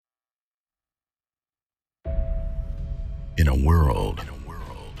In a world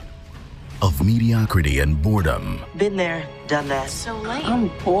of mediocrity and boredom, Been there, done that. So late.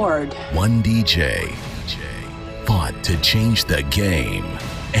 I'm bored. one DJ fought to change the game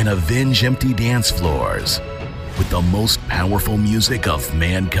and avenge empty dance floors with the most powerful music of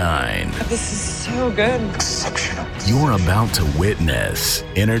mankind. This is so good. You're about to witness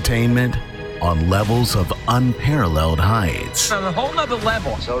entertainment on levels of unparalleled heights. On a whole nother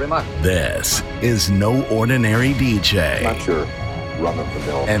level. This is no ordinary DJ. Not your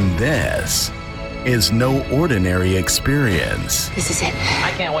run-of-the-mill. And this is no ordinary experience. This is it.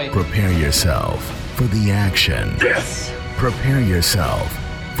 I can't wait. Prepare yourself for the action. Yes! Prepare yourself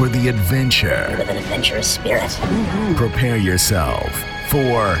for the adventure. With an adventurous spirit. Prepare yourself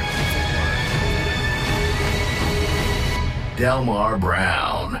for Delmar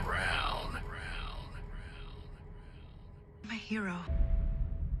Brown. My hero.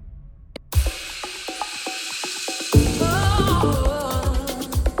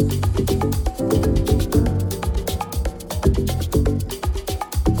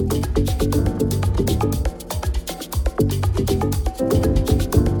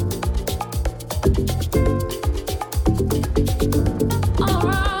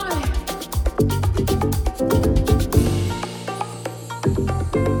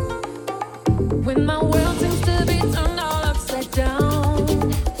 When my world seems to be turned all upside down,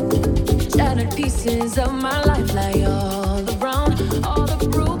 shattered pieces of my life lie all around. All the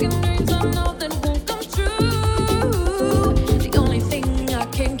broken dreams I know that won't come true. The only thing I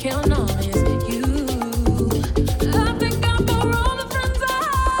can count on is you. I thank God for all the friends I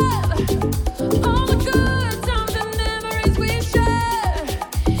have, all the good times and memories we share,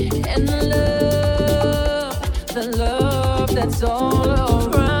 and the love that's all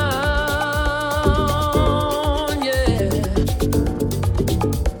around.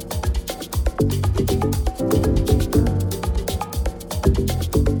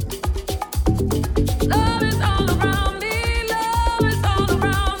 Love is all around me, love is all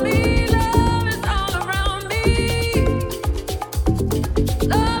around me, love is all around me.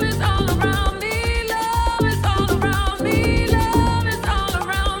 Love is all around me, love is all around me, love is all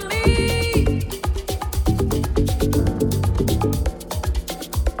around me.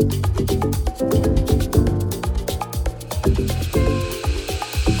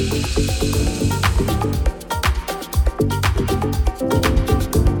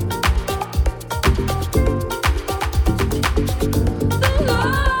 The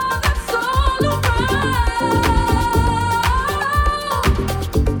love that's all around.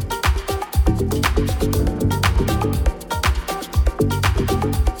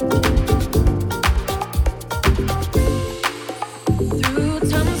 Through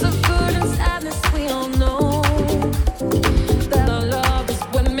times of good and sadness, we all know that our love is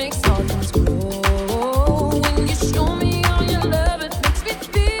what makes all things grow.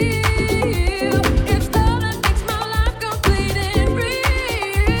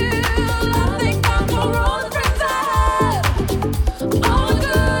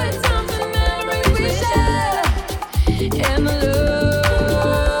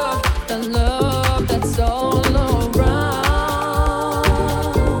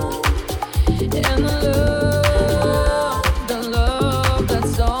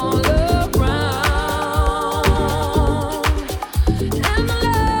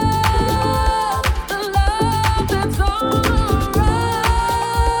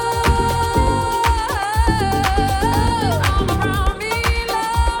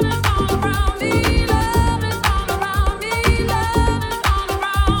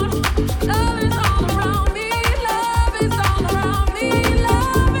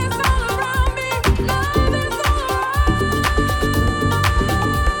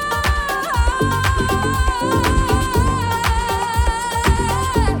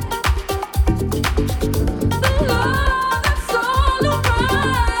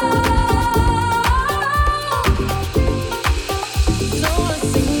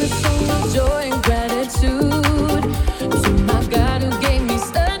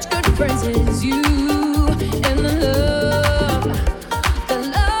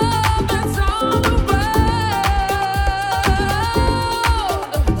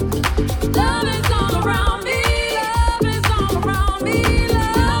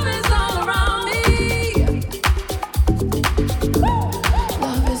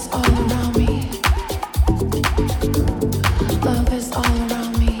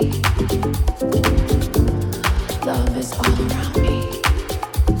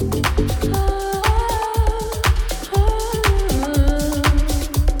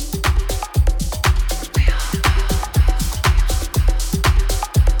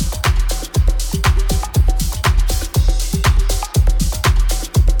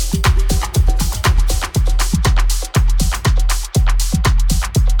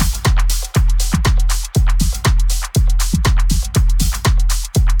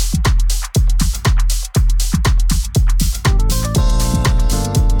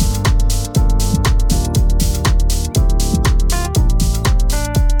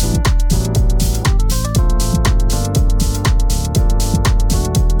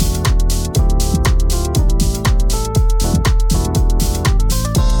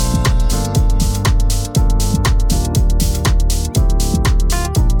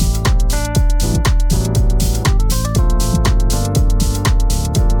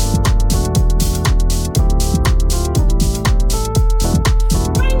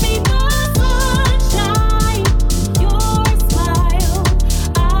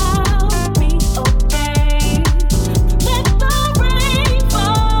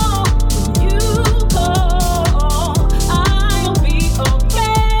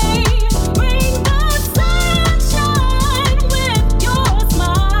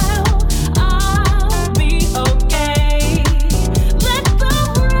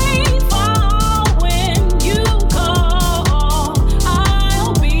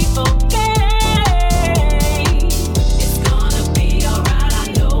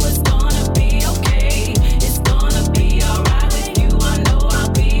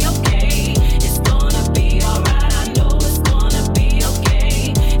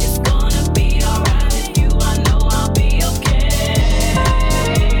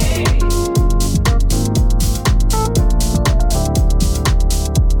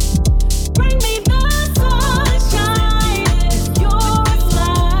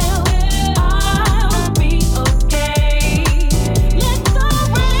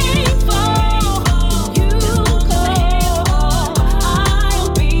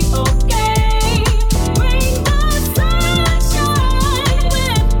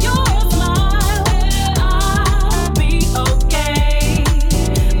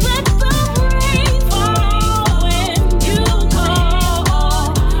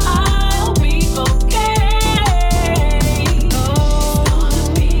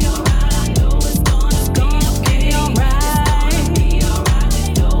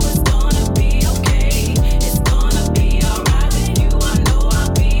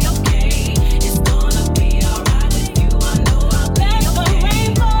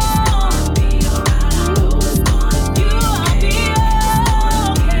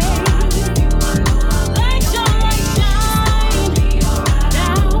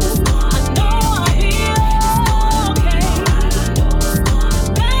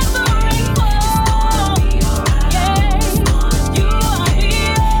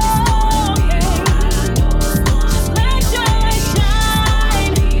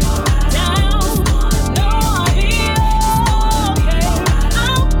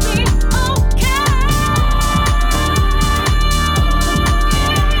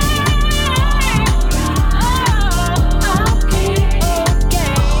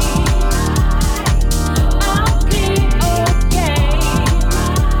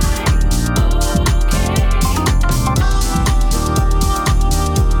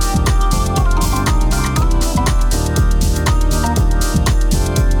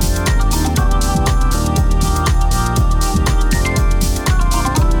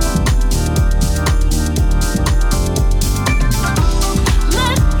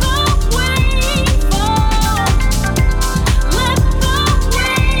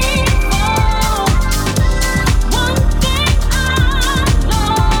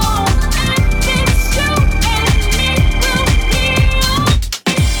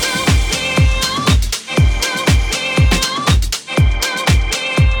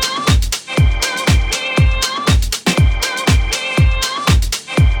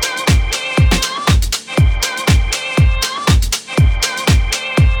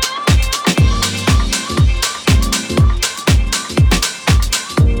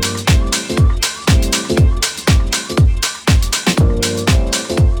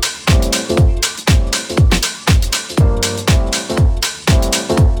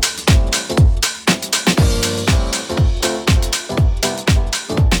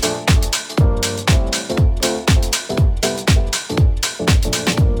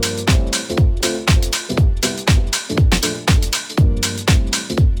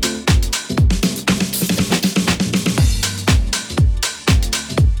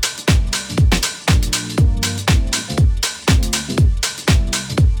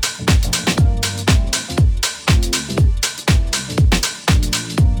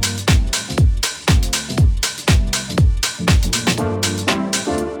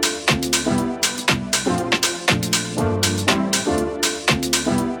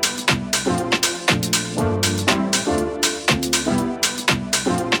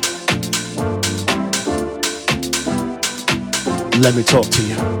 Let me talk to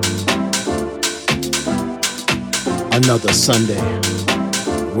you. Another Sunday.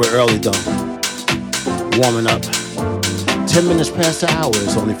 We're early though. Warming up. 10 minutes past the hour.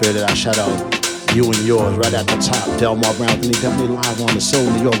 It's only fair that I shout out you and yours right at the top. Delmar Brown, definitely live on the Soul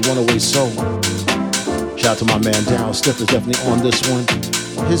New York 108 Soul. Shout out to my man Daryl Stiff is definitely on this one.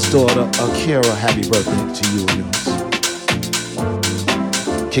 His daughter Akira, happy birthday to you and yours.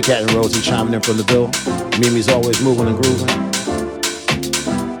 Kit Kat and Rosie chiming in from the bill. Mimi's always moving and grooving.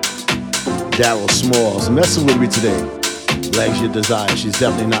 Daryl Smalls messing with me today. Legs your desire, she's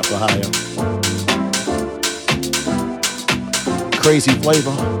definitely not for hire. Crazy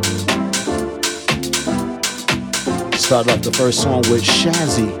Flavor. Start off the first song with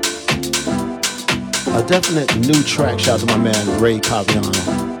Shazzy. A definite new track. Shout out to my man Ray Caviano.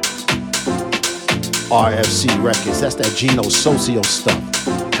 RFC Records. That's that Gino Socio stuff.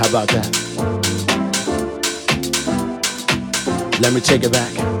 How about that? Let me take it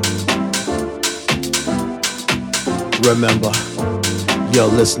back. Remember, you're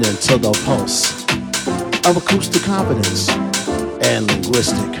listening to the pulse of acoustic confidence and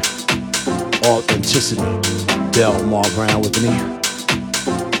linguistic authenticity. Delmar Brown with me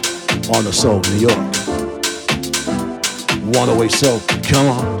on the Soul New York 108 Soul. Come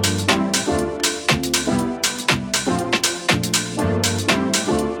on.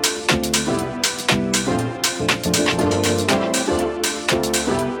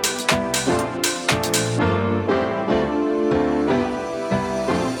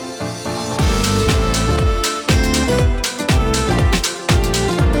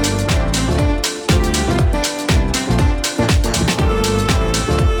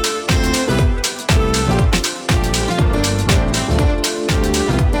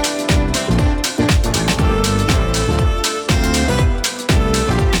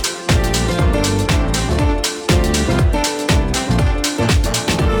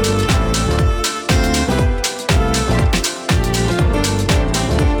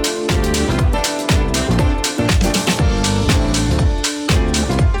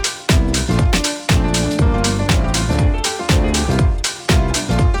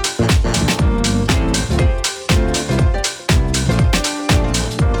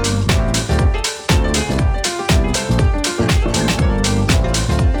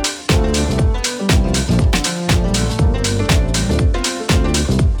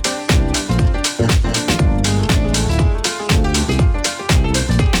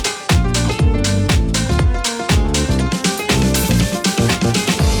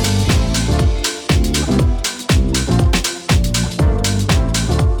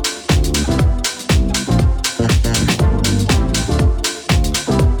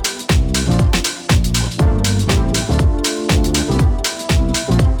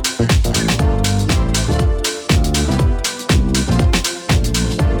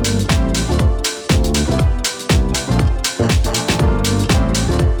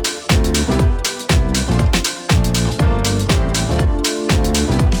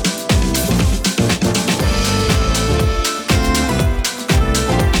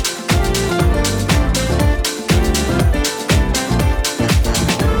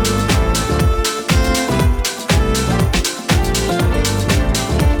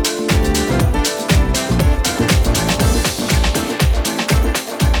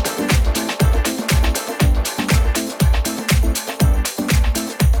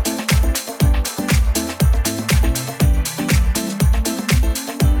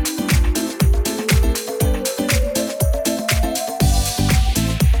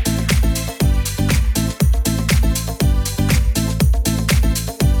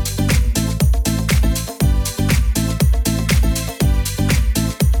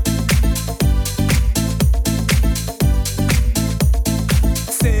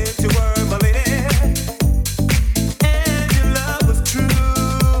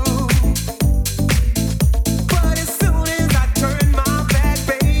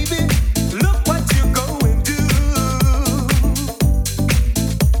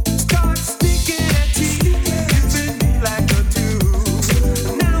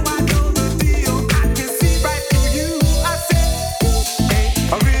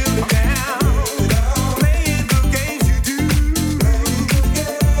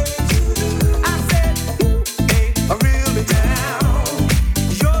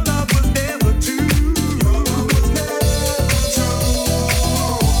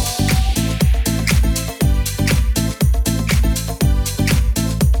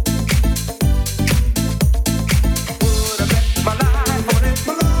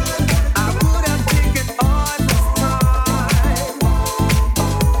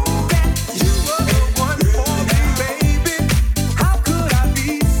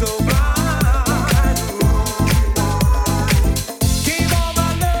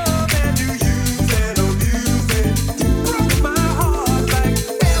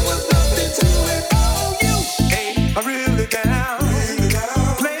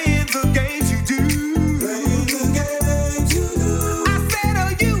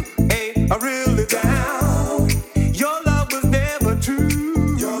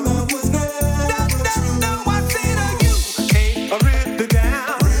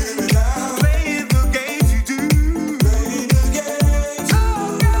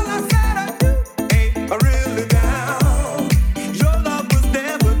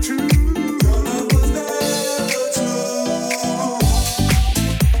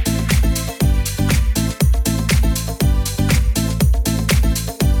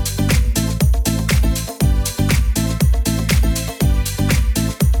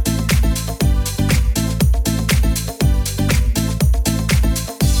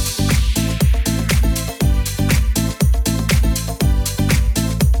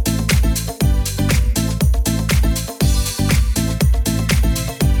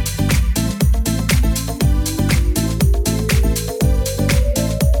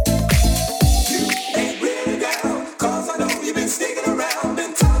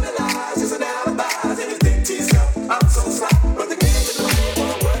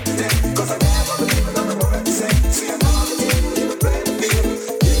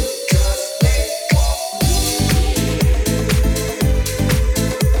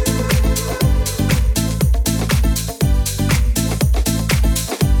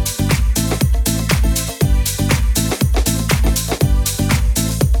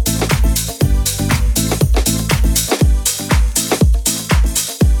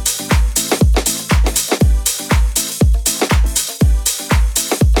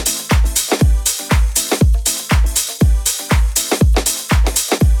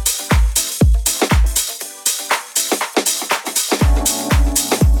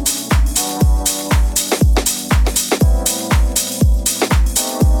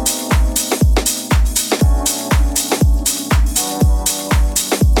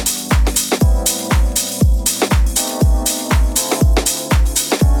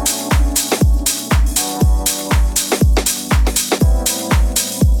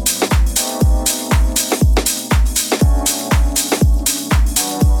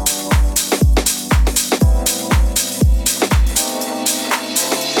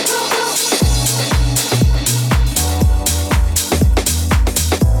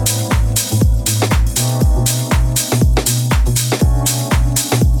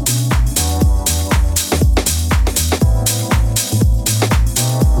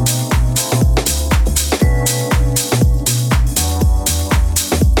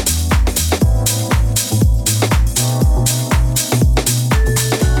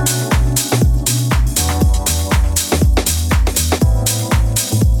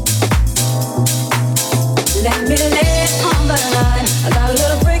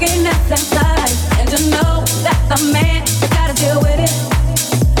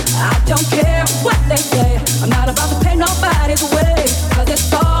 don't care what they say. I'm not about to pay nobody's way, 'cause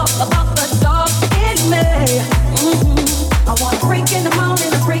it's all about the dog in me. I want a freak in the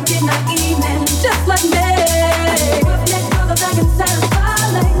morning, a freak in the evening, just like me. Roughneck brother that can satisfy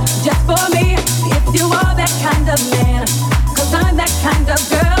just for me, if you are that kind of man, 'cause I'm that kind of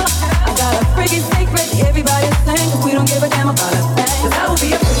girl. I got a freaking secret, everybody's saying we don't give a damn about a thing. 'Cause I will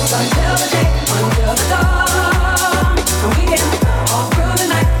be a freak until the day, until the dawn. And we can all through the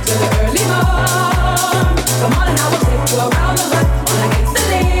night till the early morn. Come on and I will take you around the hood on a gangsta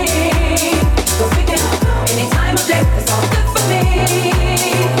lean. 'Cause we can, any time of day, it's all good for me.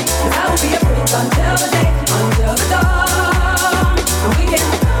 'Cause I will be a freak until the day, until the dawn. And we can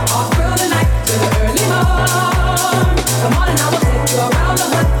all through the night till the early morn. Come on and I will take you around the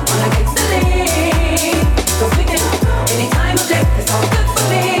hood on a gangsta lean. 'Cause we can, any time of day, it's all good for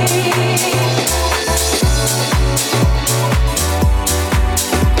me.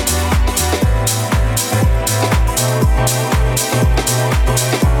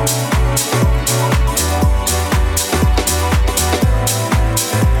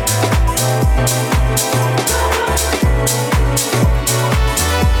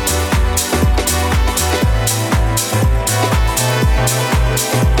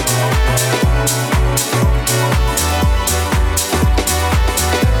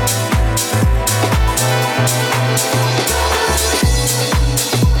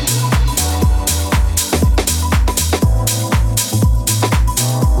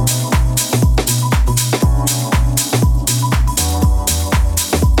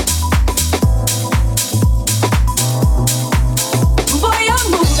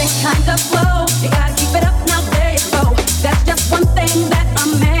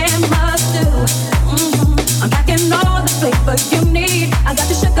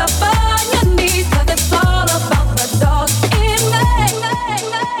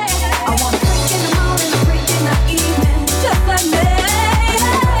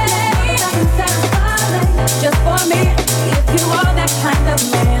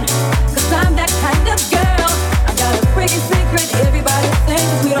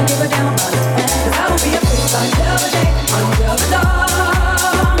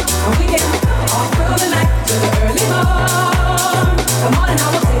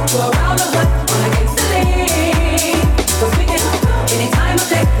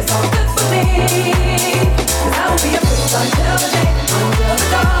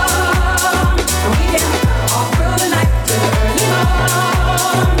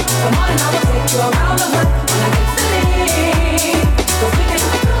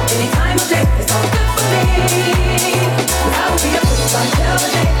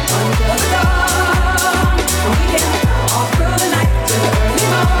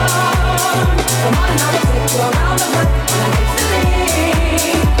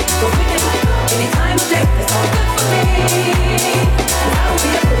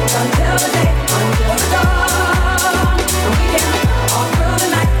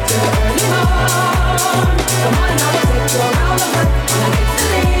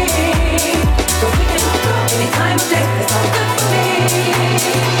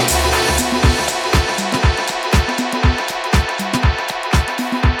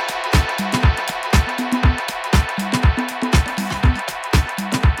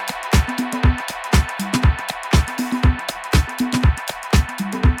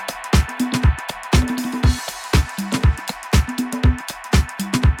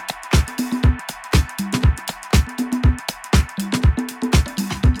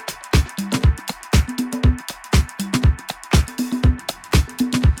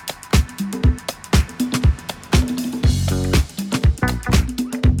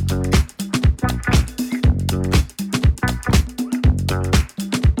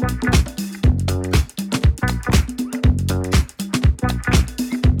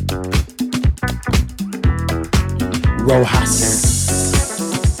 Rojas.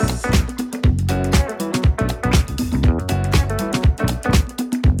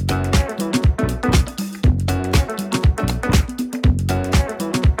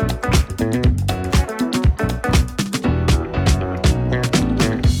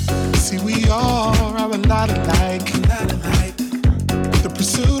 See, we all are a lot alike. The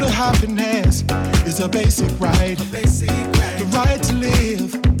pursuit of happiness is a basic right. The right to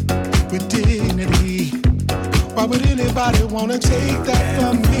live with dignity. Why would anybody wanna take that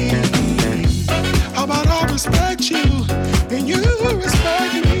from me? How about I respect you and you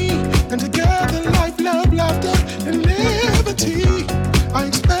respect me, and together life, love, laughter, and liberty. I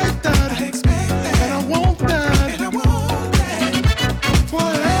expect that, and I want that,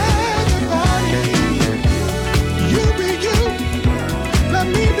 for everybody. You be you, let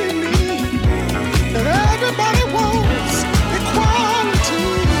me be me.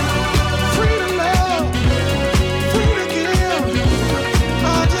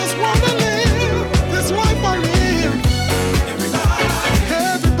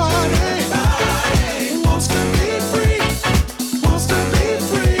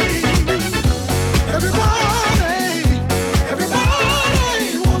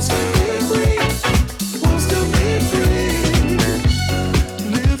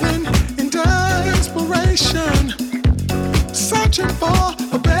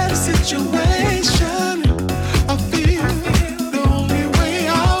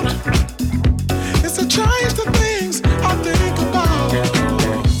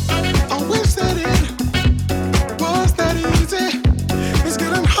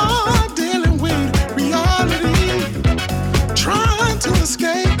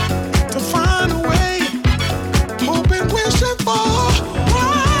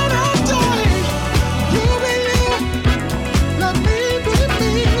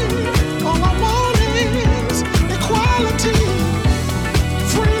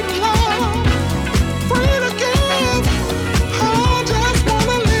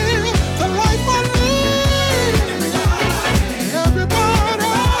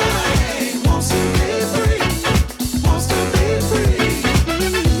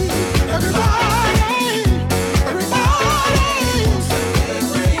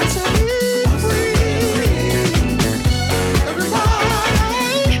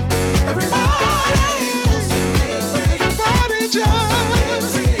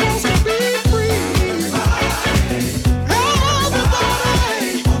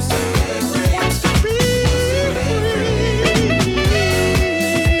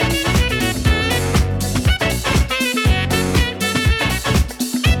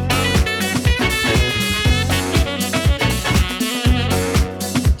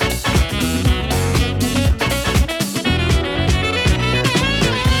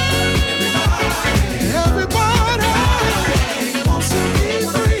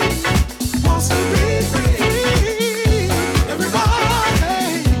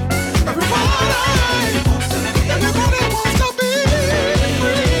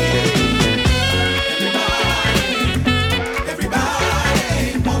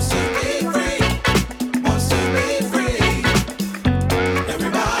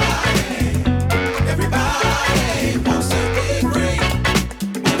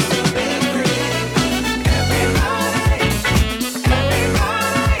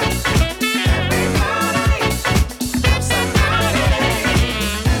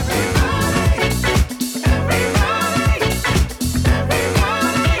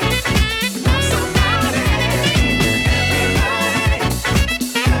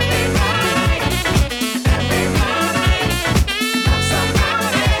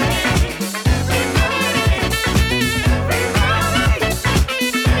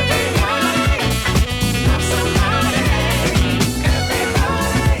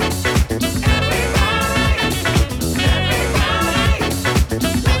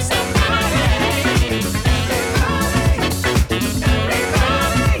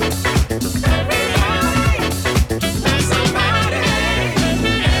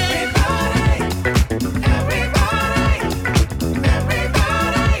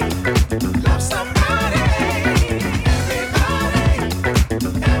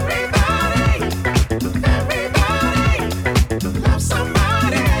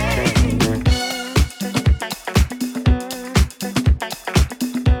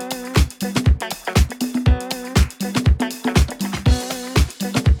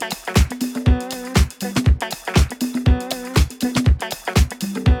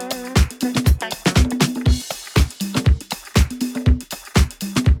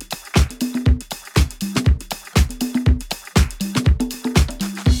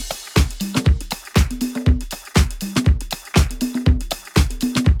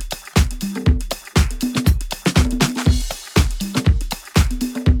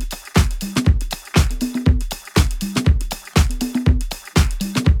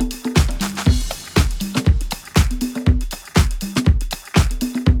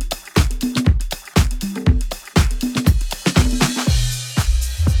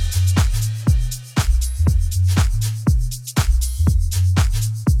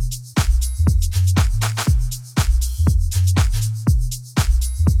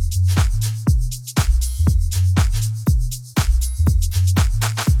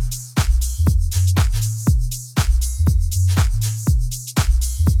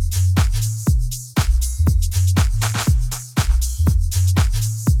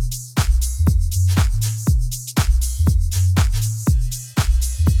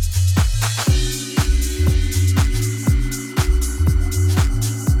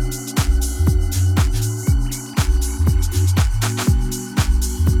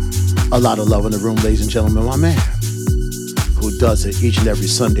 A lot of love in the room, ladies and gentlemen. My man, who does it each and every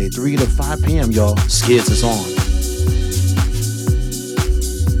Sunday, 3 to 5 p.m., y'all. Skids is on.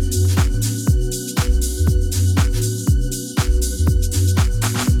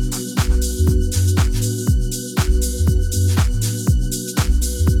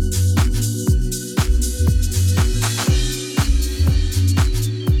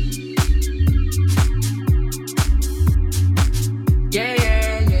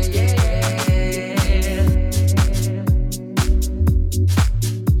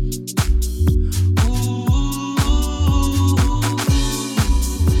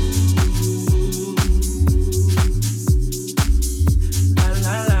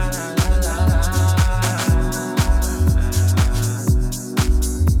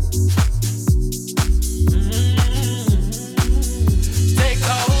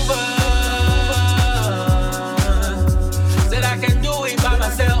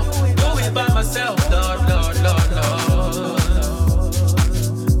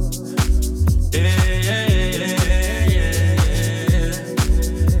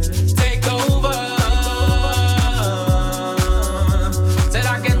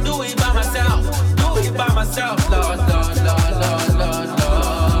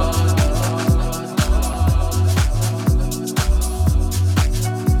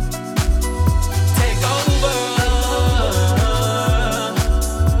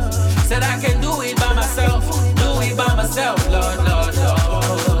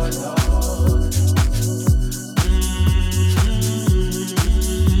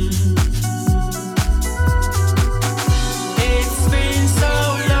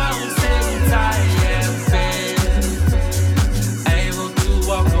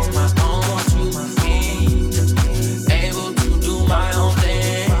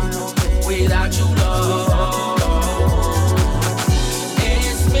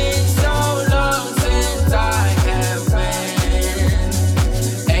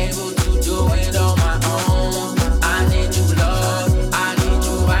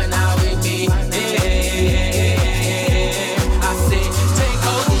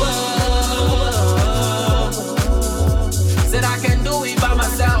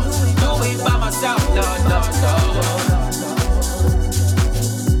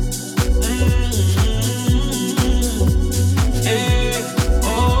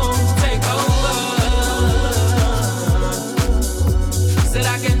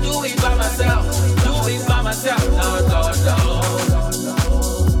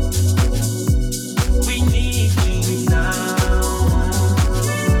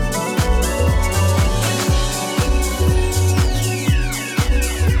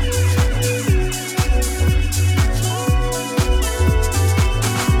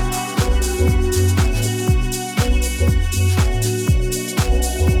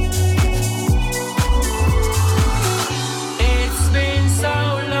 It's been so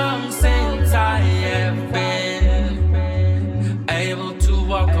long since I have been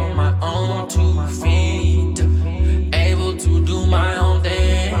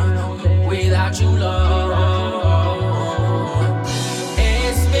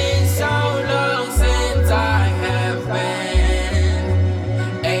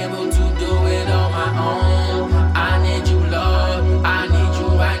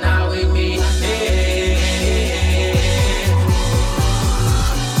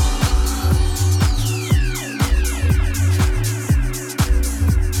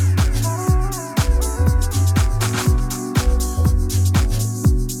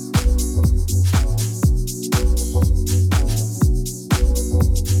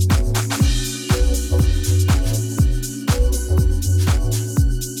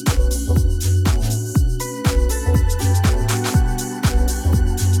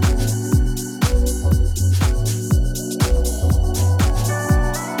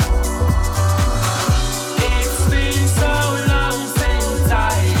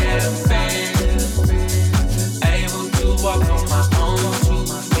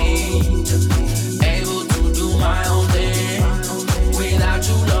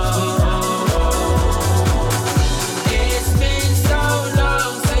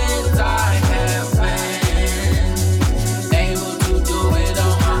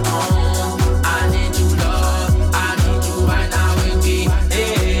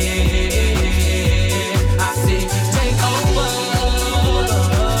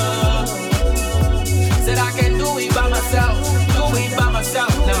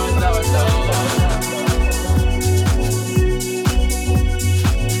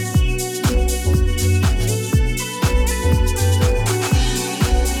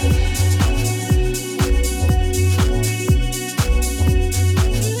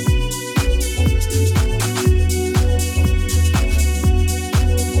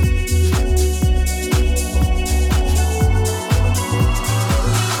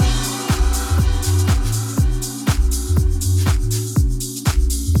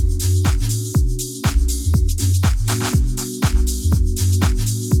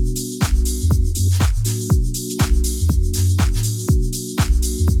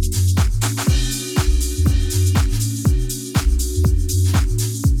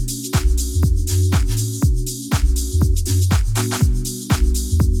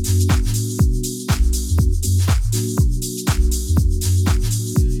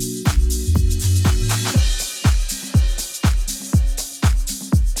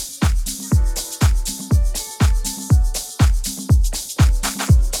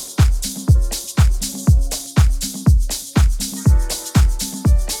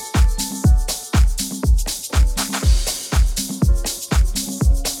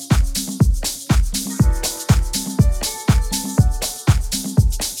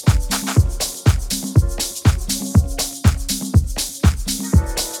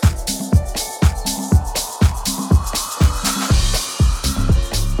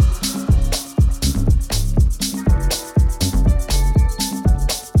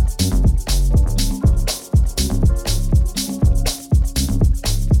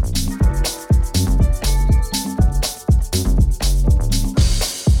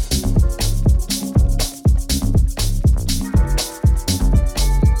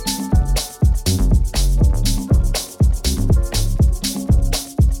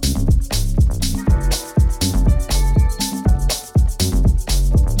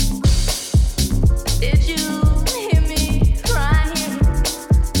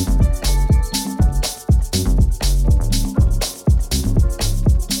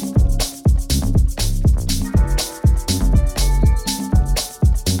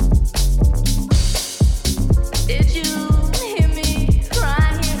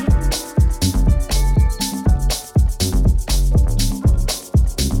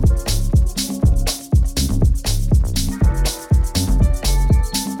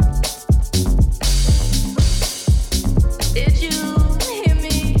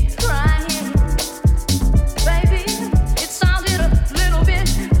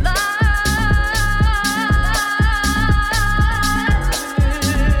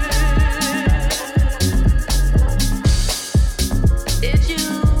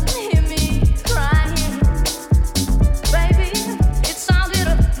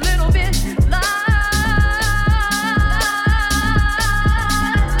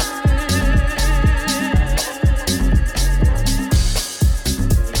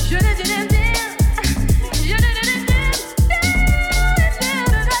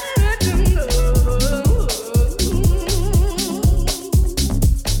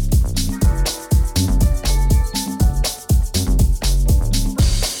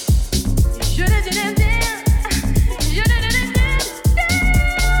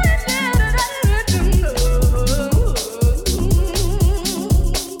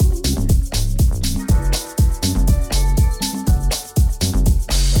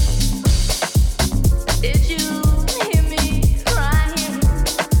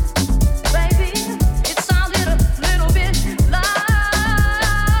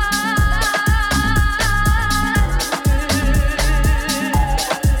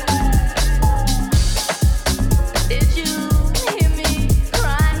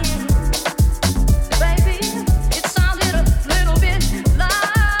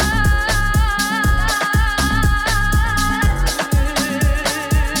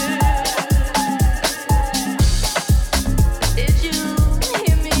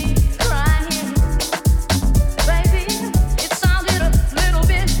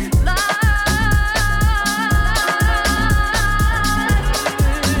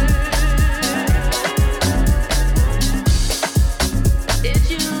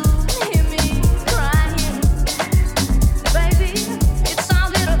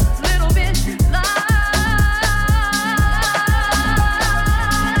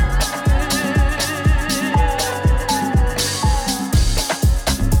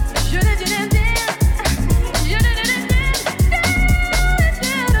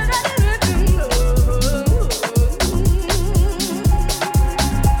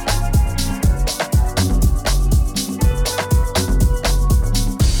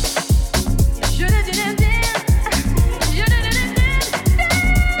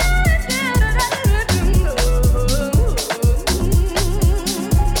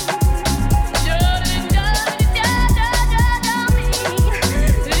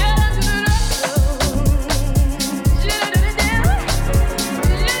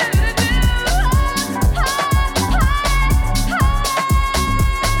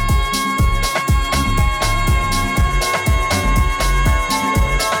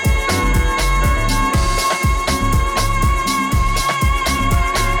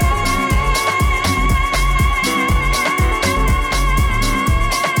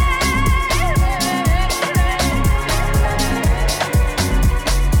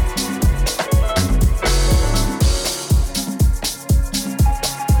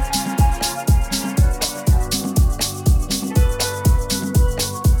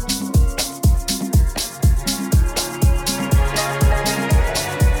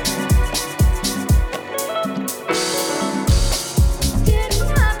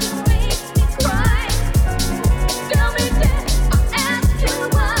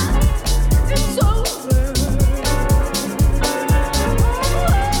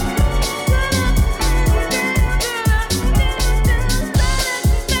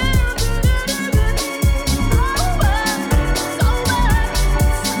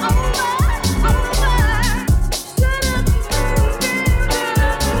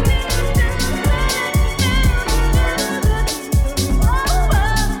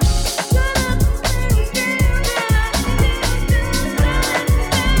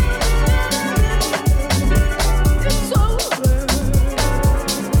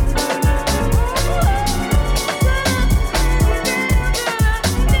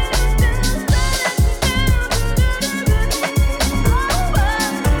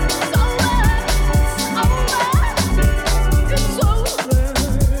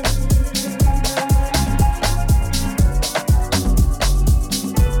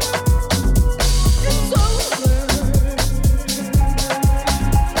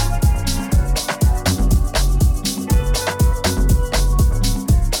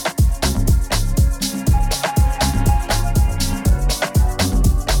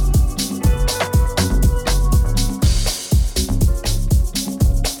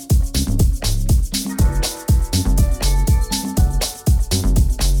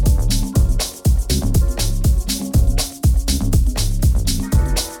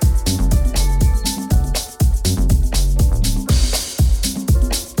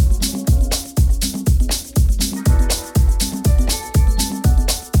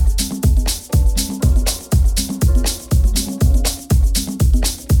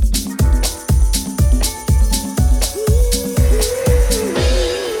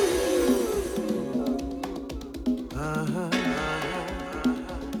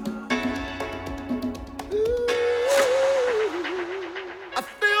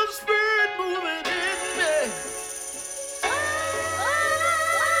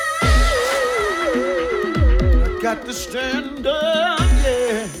got to stand up,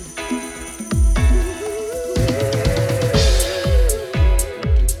 yeah.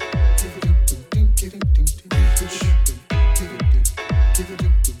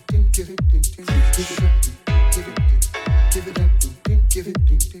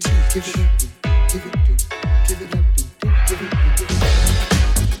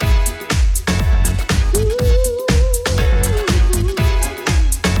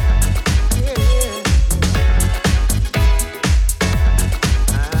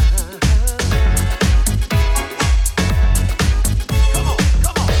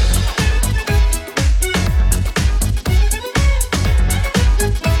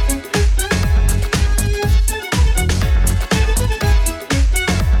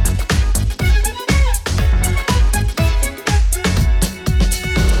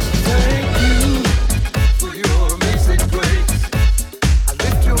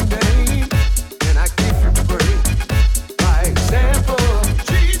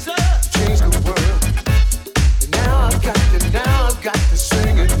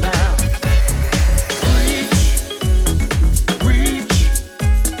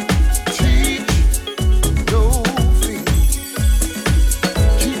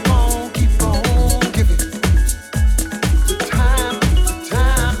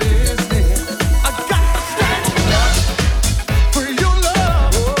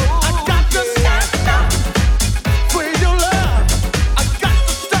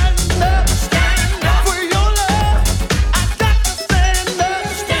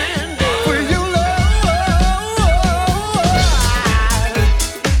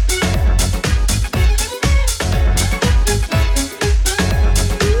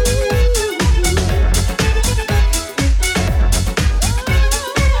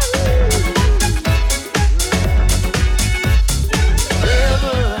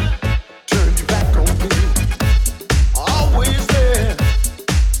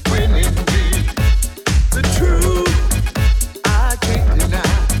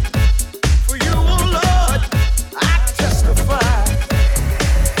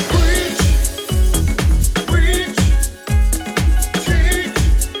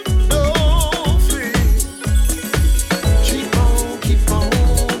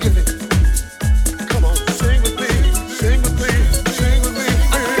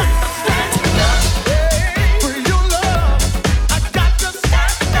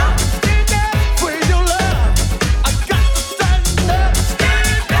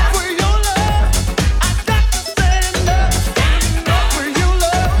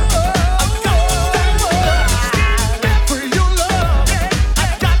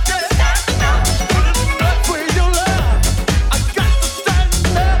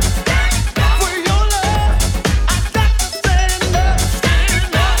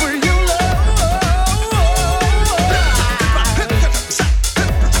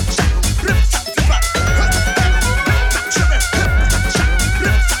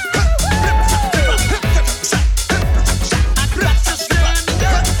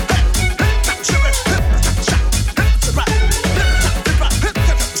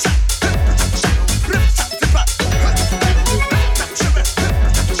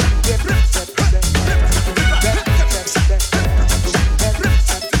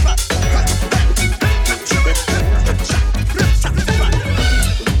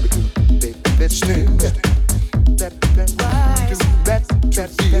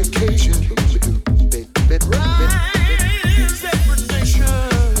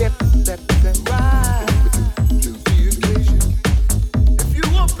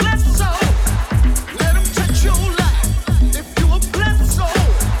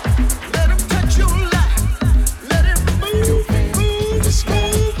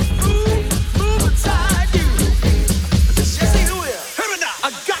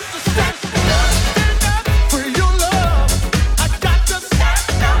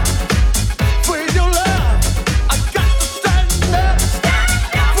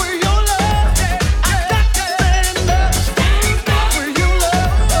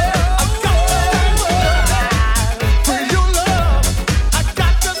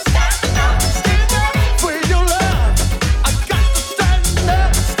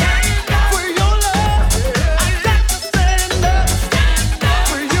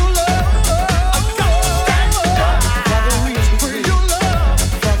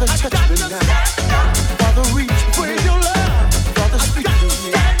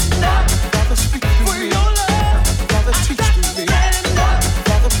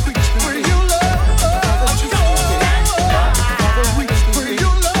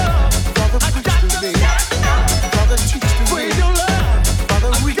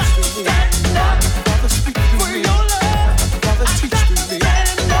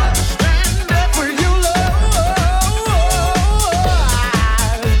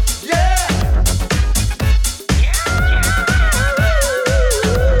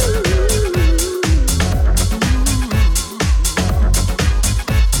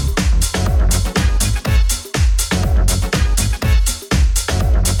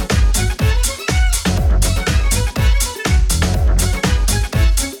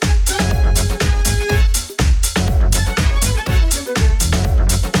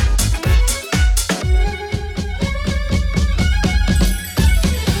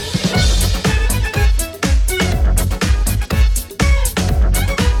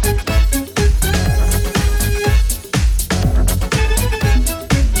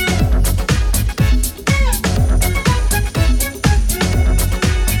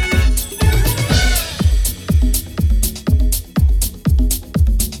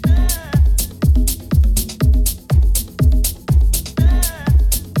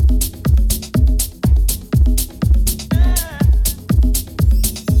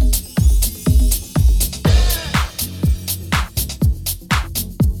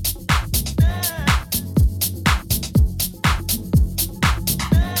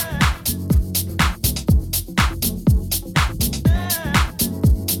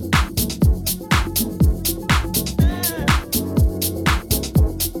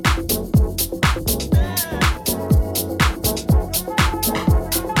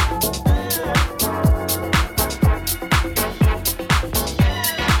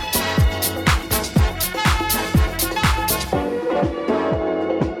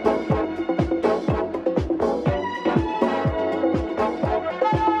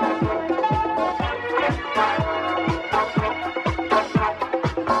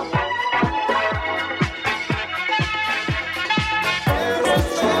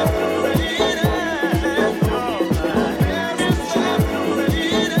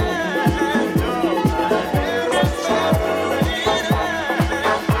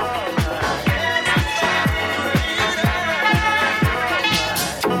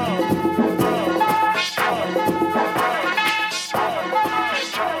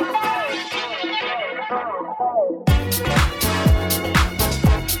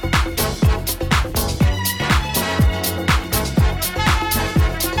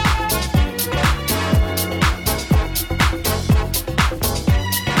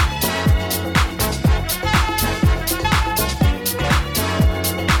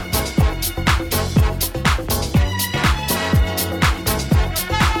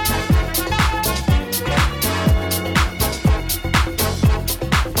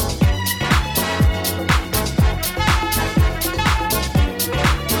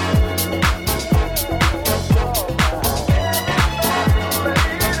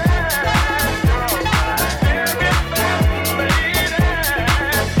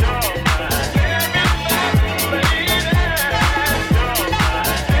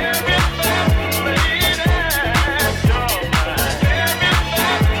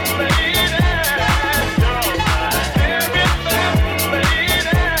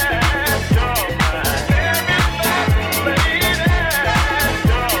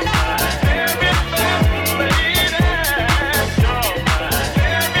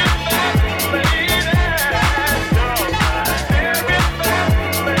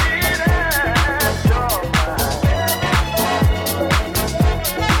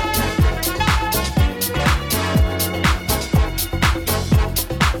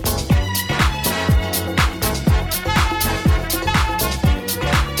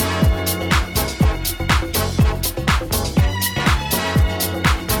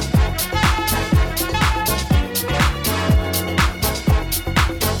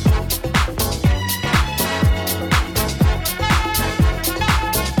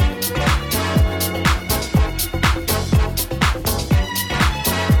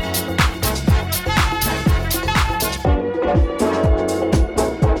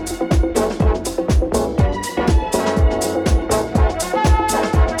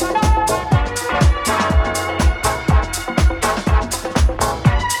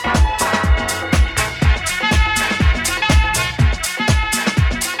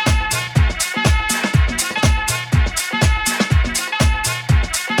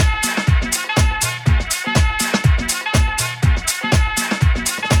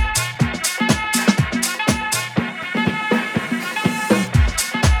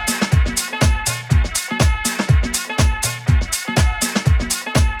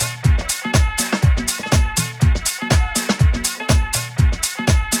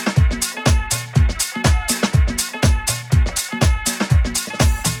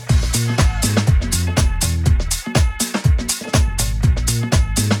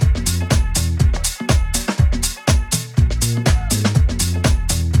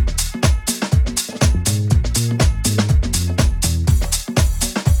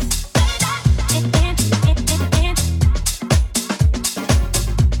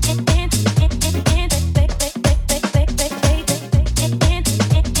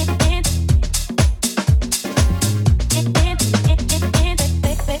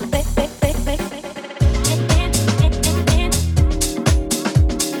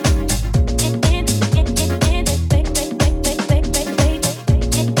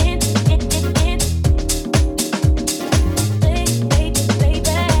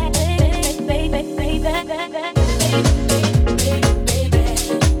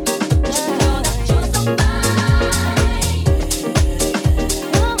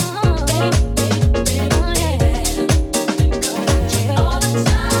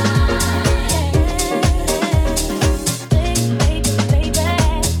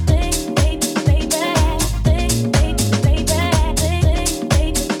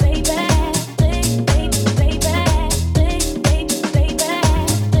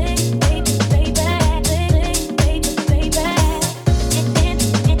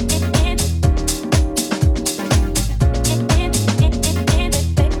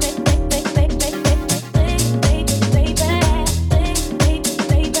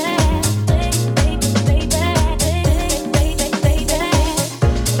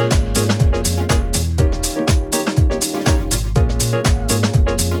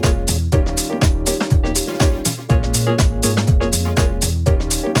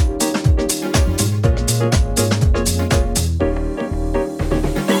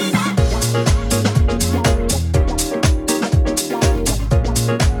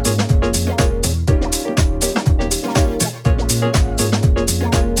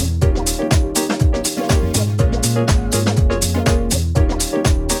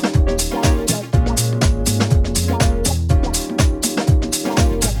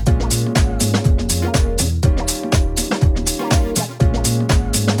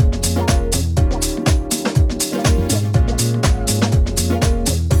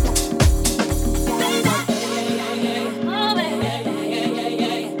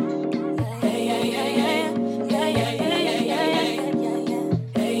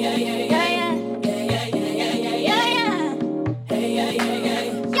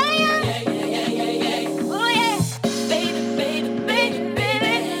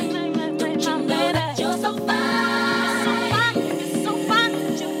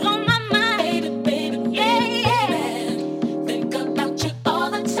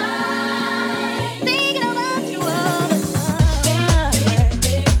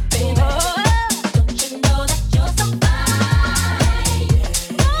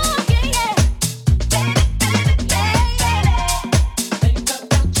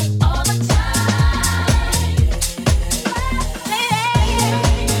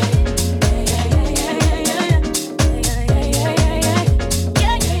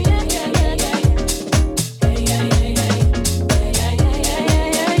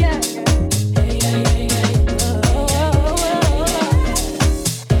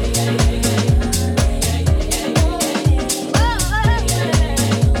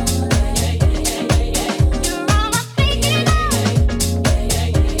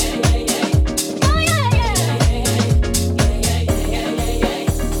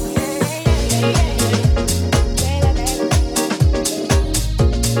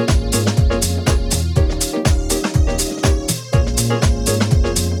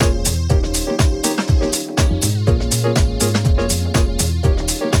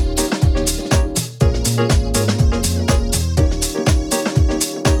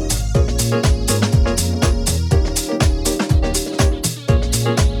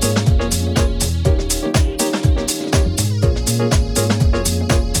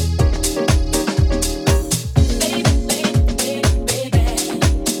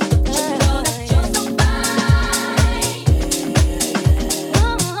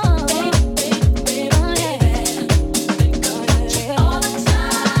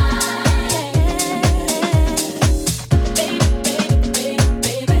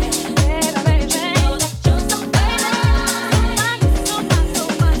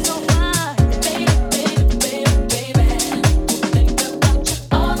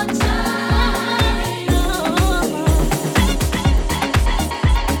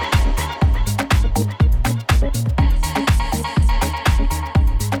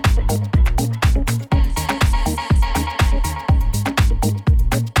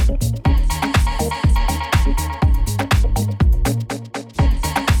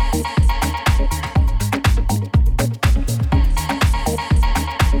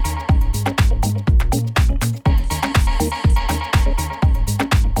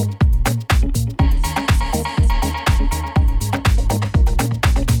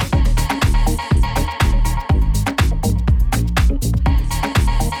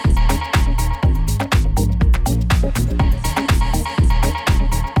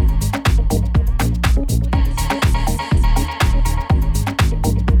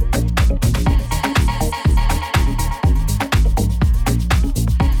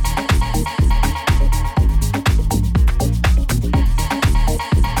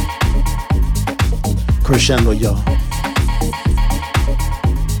 Crescendo, yo.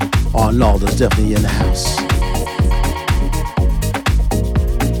 Arnaldo's definitely in the house.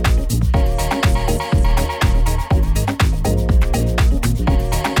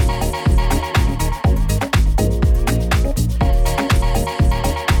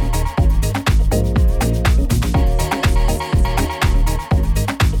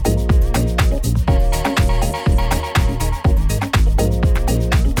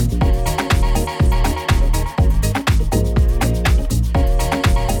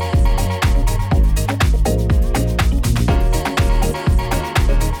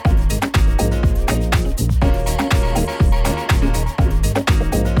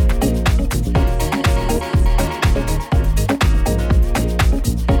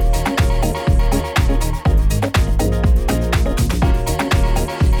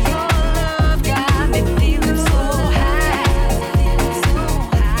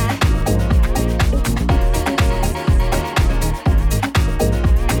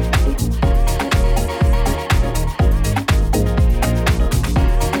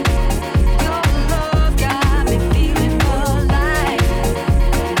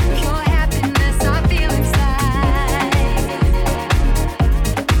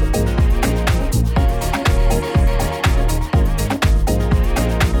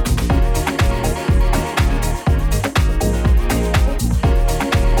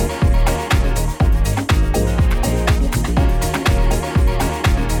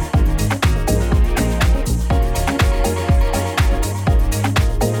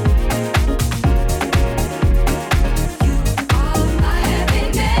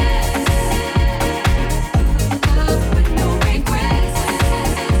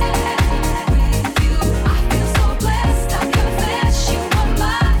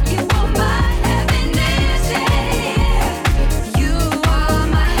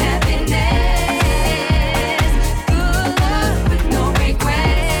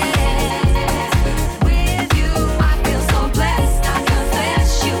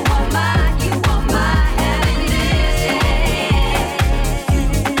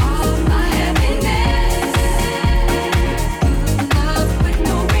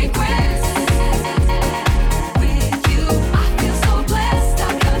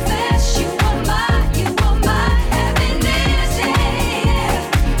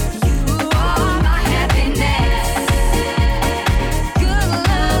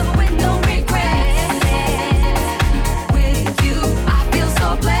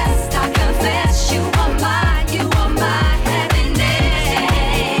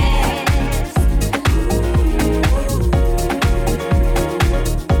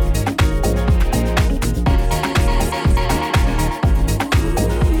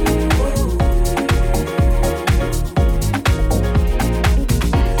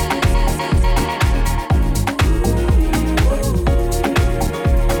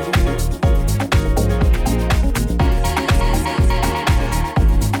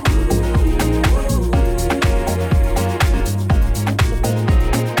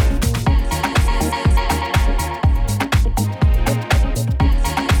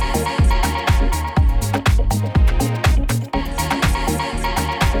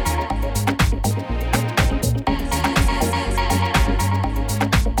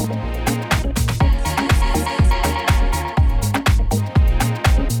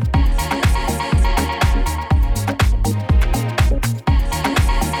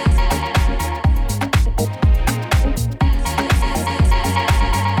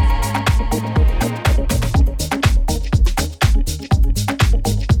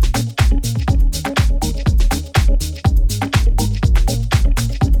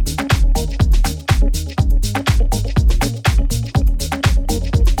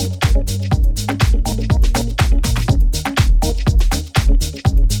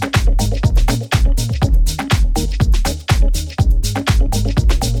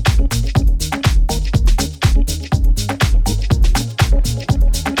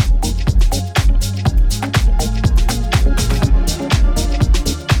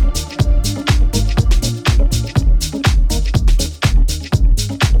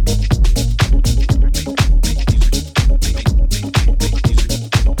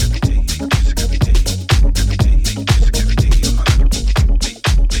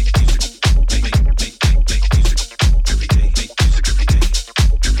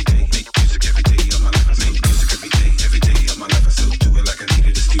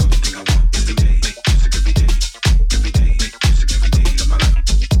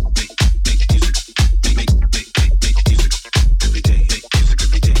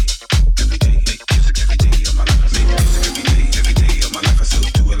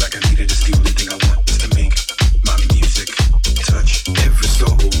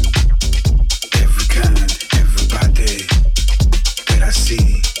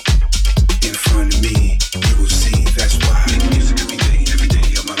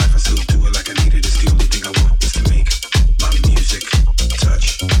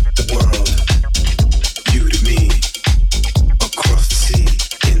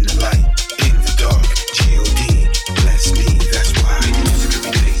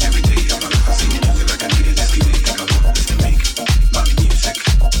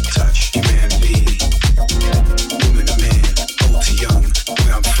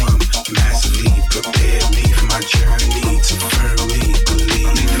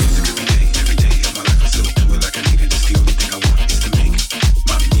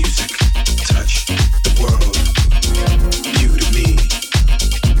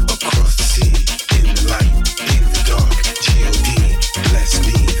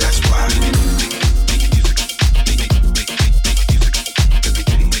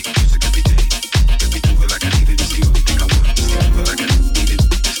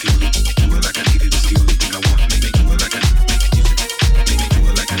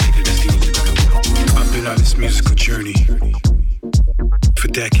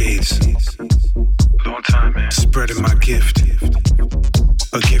 decades. Long time, man. Spreading my gift.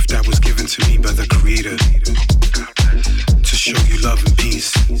 A gift that was given to me by the Creator. To show you love and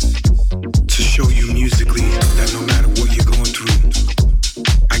peace. To show you musically that no matter what you're going through,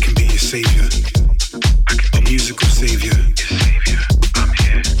 I can be your savior. A musical savior. I'm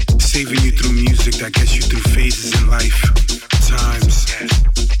here. Saving you through music that gets you through phases in life. Times,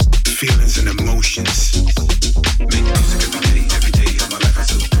 feelings and emotions. Make music every day of my life. I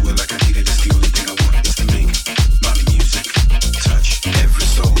still do it like I need it. It's the only thing I want is to make my music touch every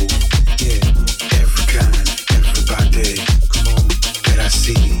soul, yeah, every kind, everybody. Come on, that I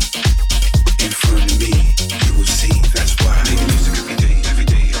see in front of me, you will see. That's why I make music every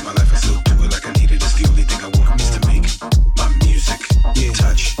day of my life. I still do it like I need it. It's the only thing I want is to make my music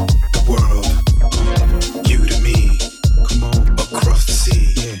touch the world. You to me, come on, across the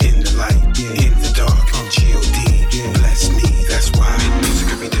sea, in the light, in the dark, G.O.D. Bless me, that's why I make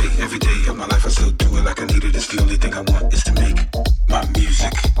music every day of my life. I still do it like I need it. It's the only thing I want is to make my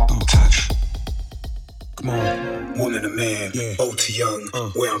music touch. Come on, woman and man, old to young,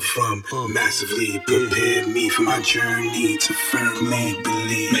 where I'm from, massively prepared me for my journey to firmly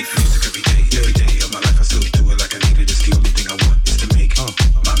believe. Make music every day of my life. I still do it like I need it. It's the only thing I want is to make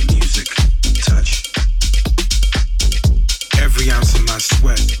my music touch. Every ounce of my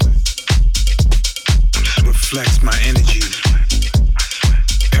sweat reflects my energy.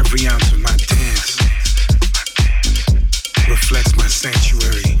 Every ounce of my dance reflects my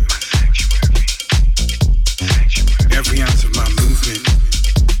sanctuary. Every ounce of my movement,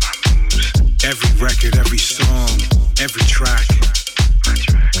 every record, every song, every track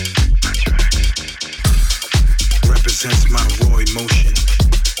represents my raw emotion,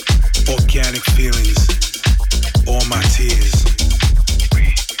 organic feelings, all my tears.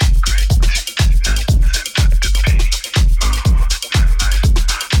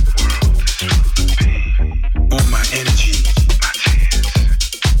 All my energy,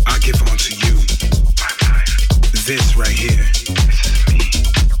 I give onto you. This right here,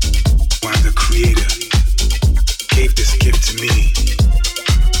 why the Creator gave this gift to me.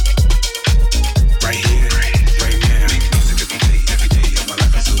 Right here, right now. Make music every day of my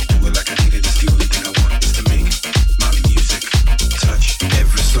life. I still do it like I need it. It's the only thing I want is to make my music touch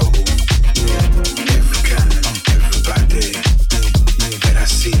every soul, every kind, everybody that I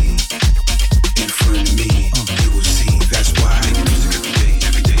see in front of me. You will see. That's why I make music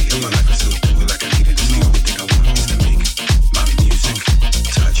every day of my life. I still do it like I need it. It's the only thing I want is to make my music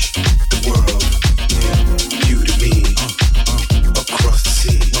touch the world. You to me, across the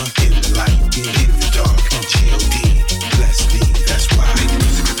sea, in the light, in the dark, G.O.D. Bless me, that's why I make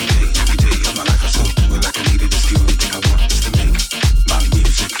music every day of my life. I still do it like I need it. It's the only thing I want is to make my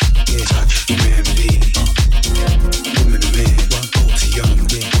music touch humanity. Woman to man, old to young,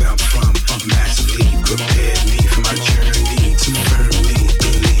 where I'm from, massively prepared me for my journey to firmly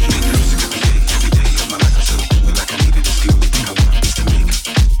believe. Make music every day of my life. I still do it like I need it. It's the only thing I want is to make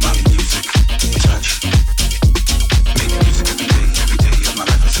my music touch. Make music every day of my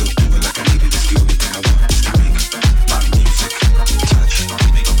life. I still do it like I need it. It's the only thing I want is to make my music touch.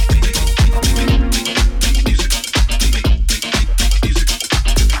 Make music every day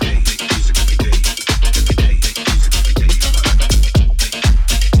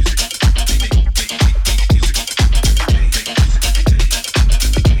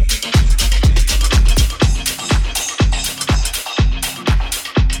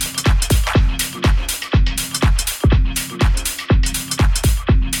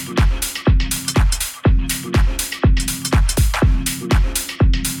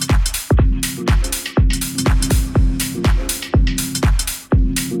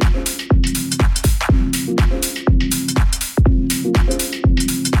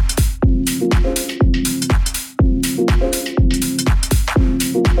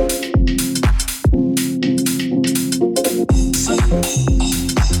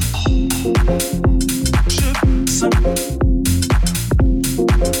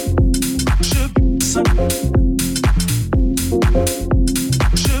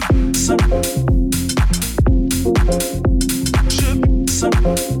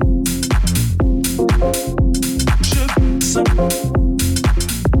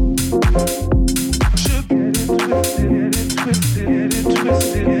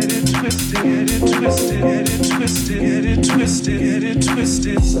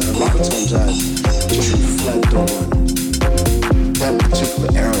twisted. So a lot of times I just reflect on that particular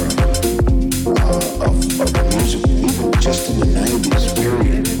era of music, even just in the 90s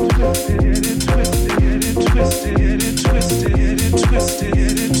period.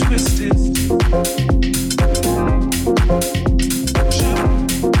 Twisted.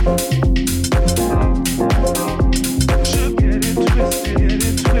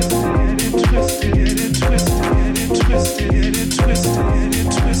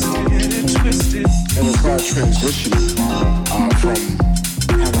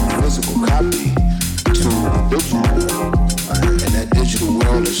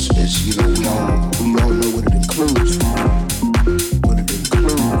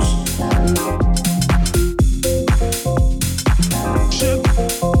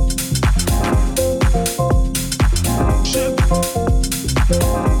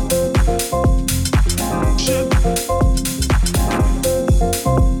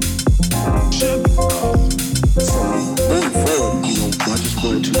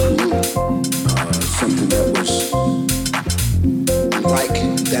 wanted to create something that was like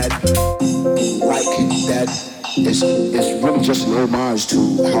that. It's really just an homage to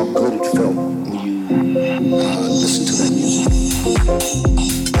how good it felt when you listen to that music.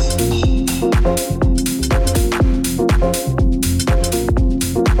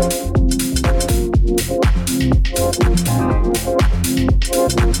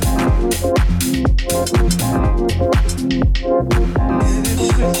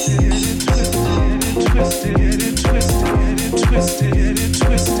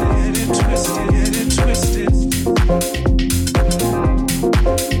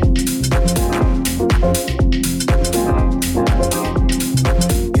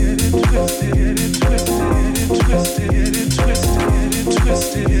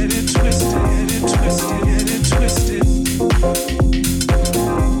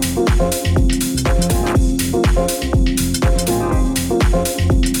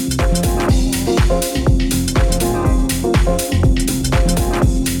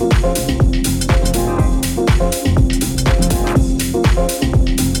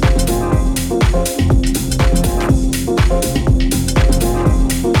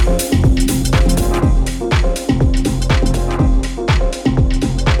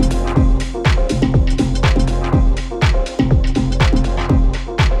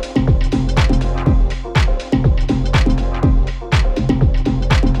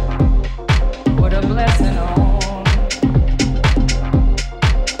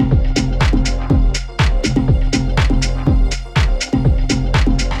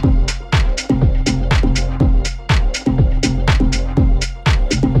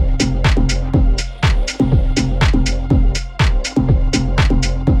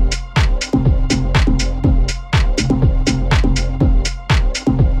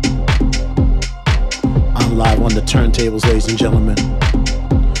 Turntables, ladies and gentlemen.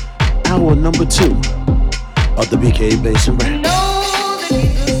 Hour number 2 of the BK Basin Rap.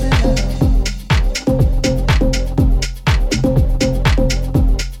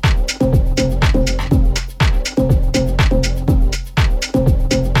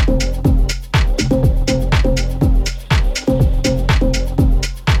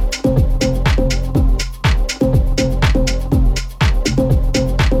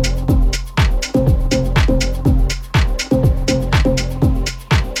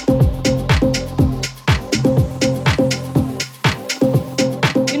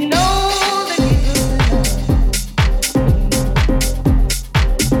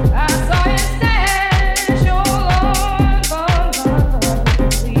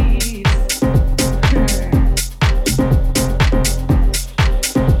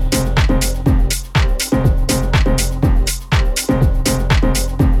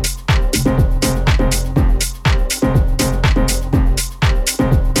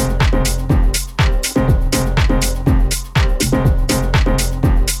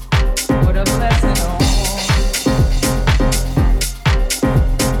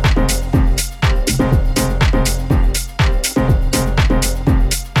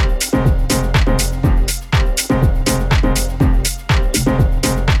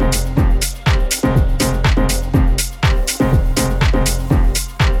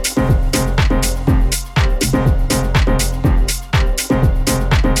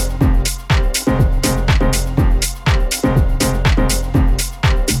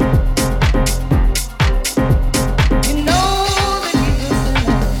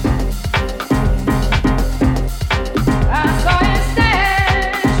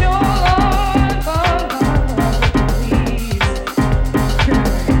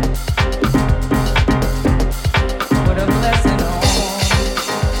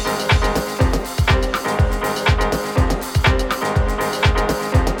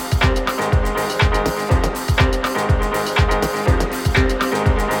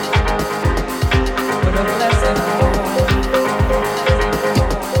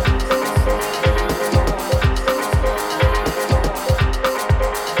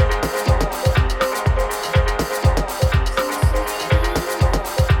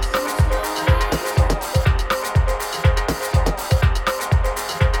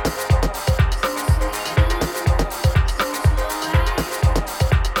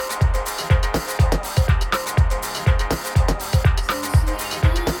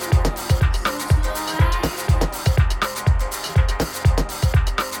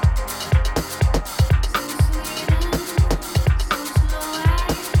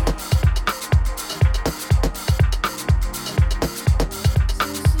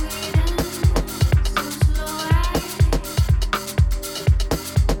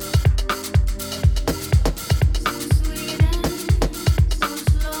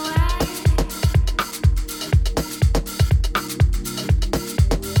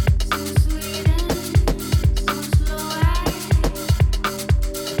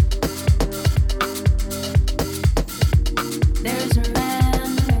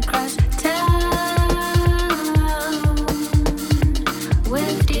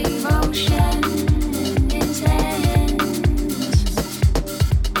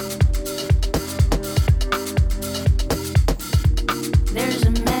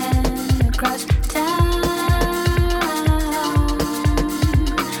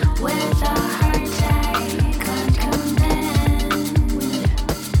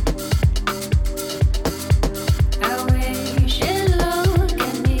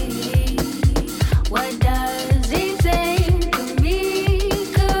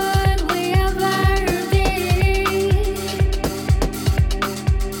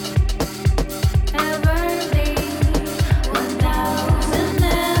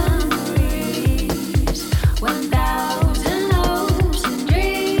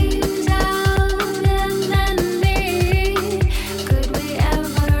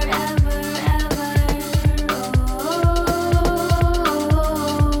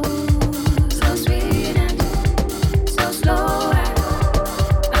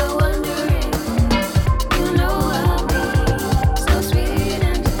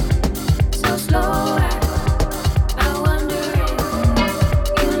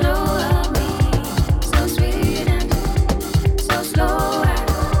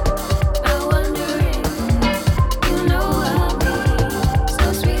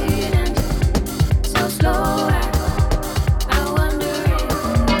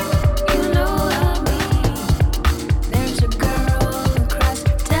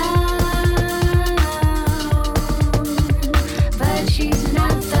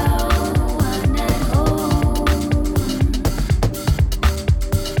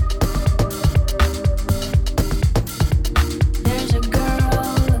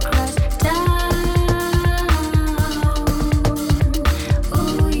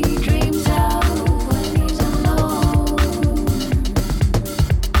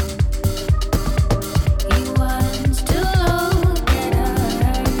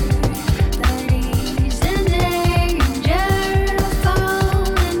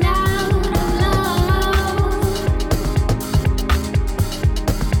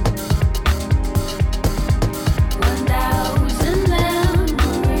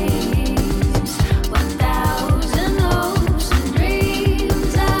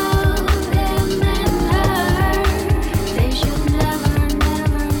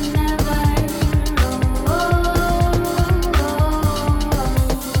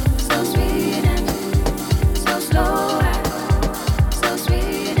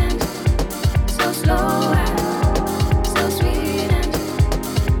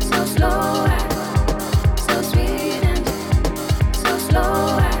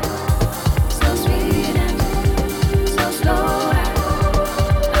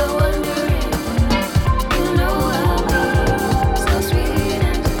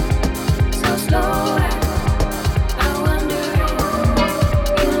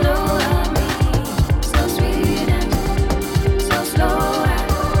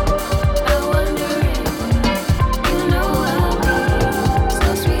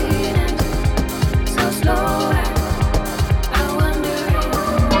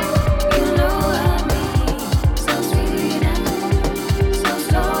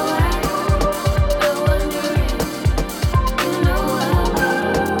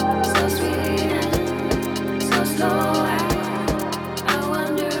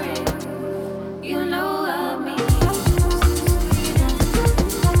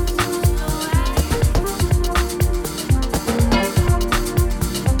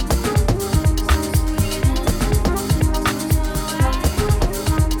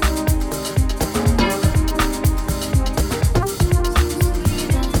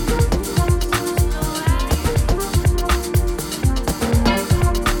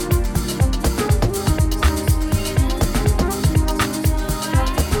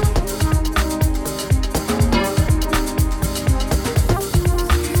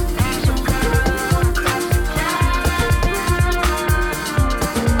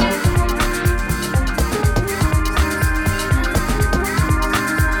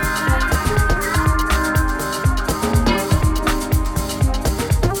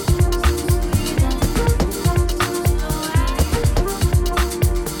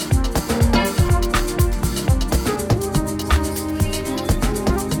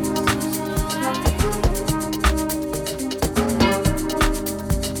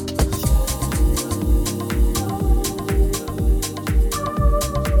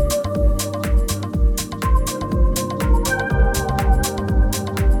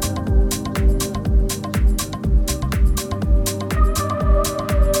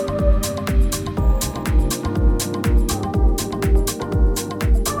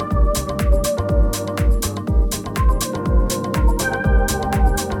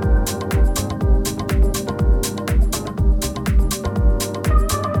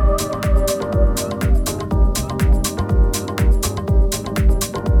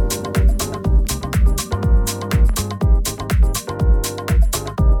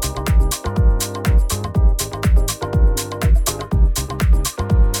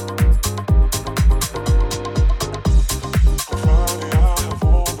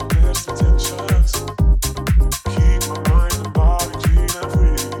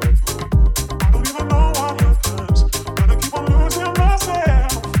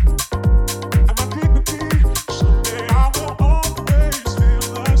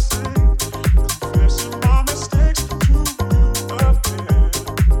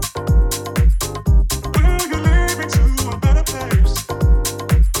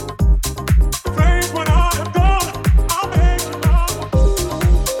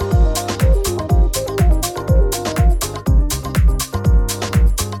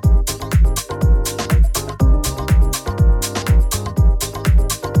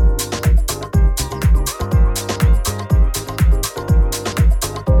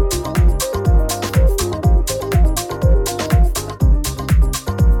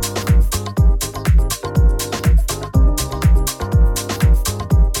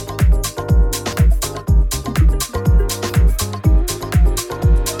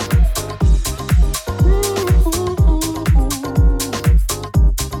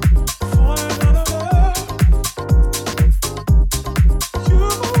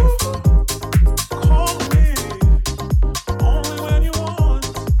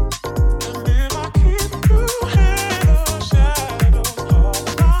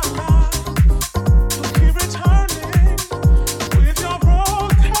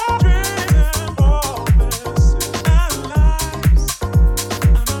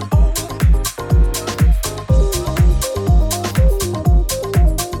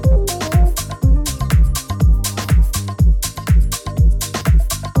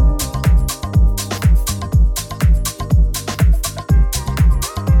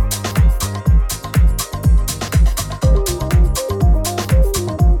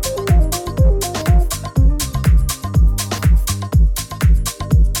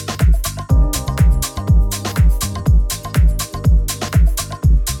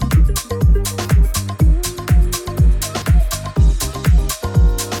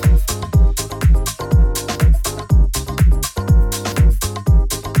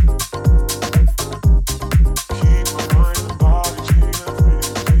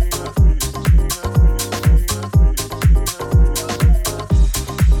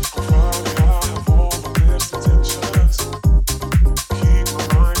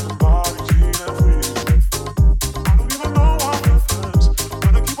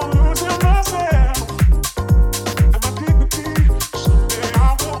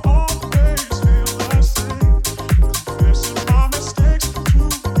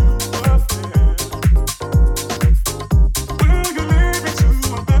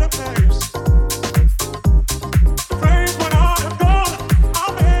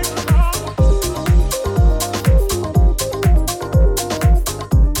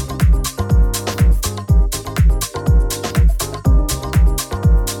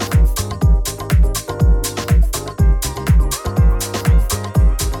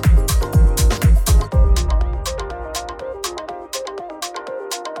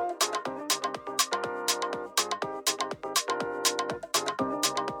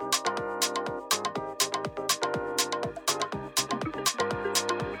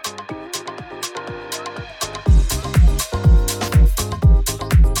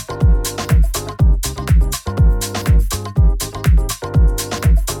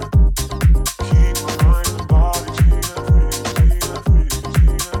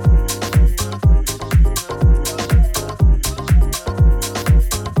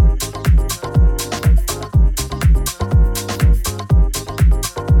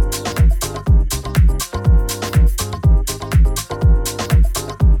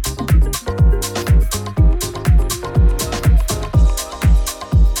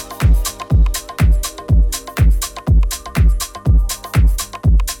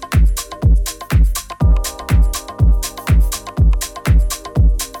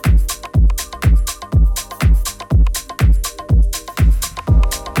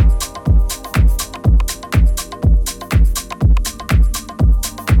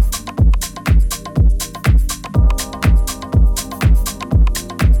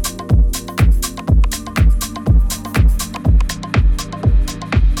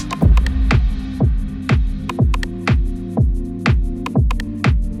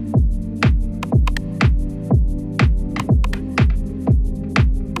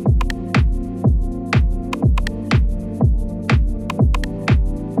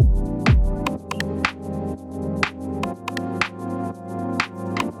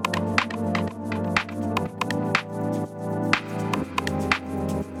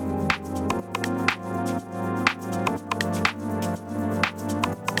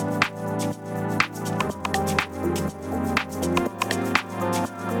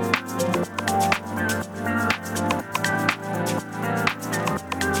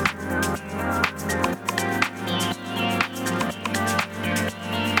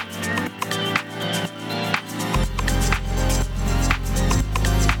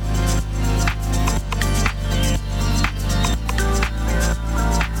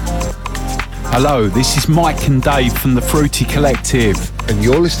 Hello, this is Mike and Dave from the Fruity Collective. And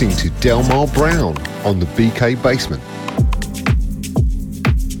you're listening to Delmar Brown on the BK Basement.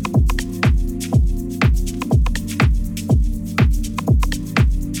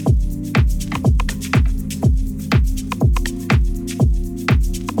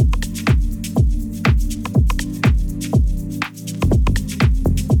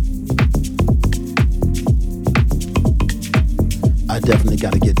 Definitely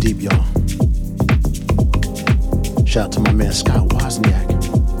gotta get deep, y'all. Shout out to my man Scott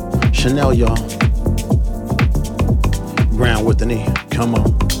Wozniak. Chanel, y'all. Brown with an E. Come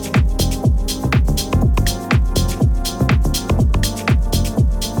on.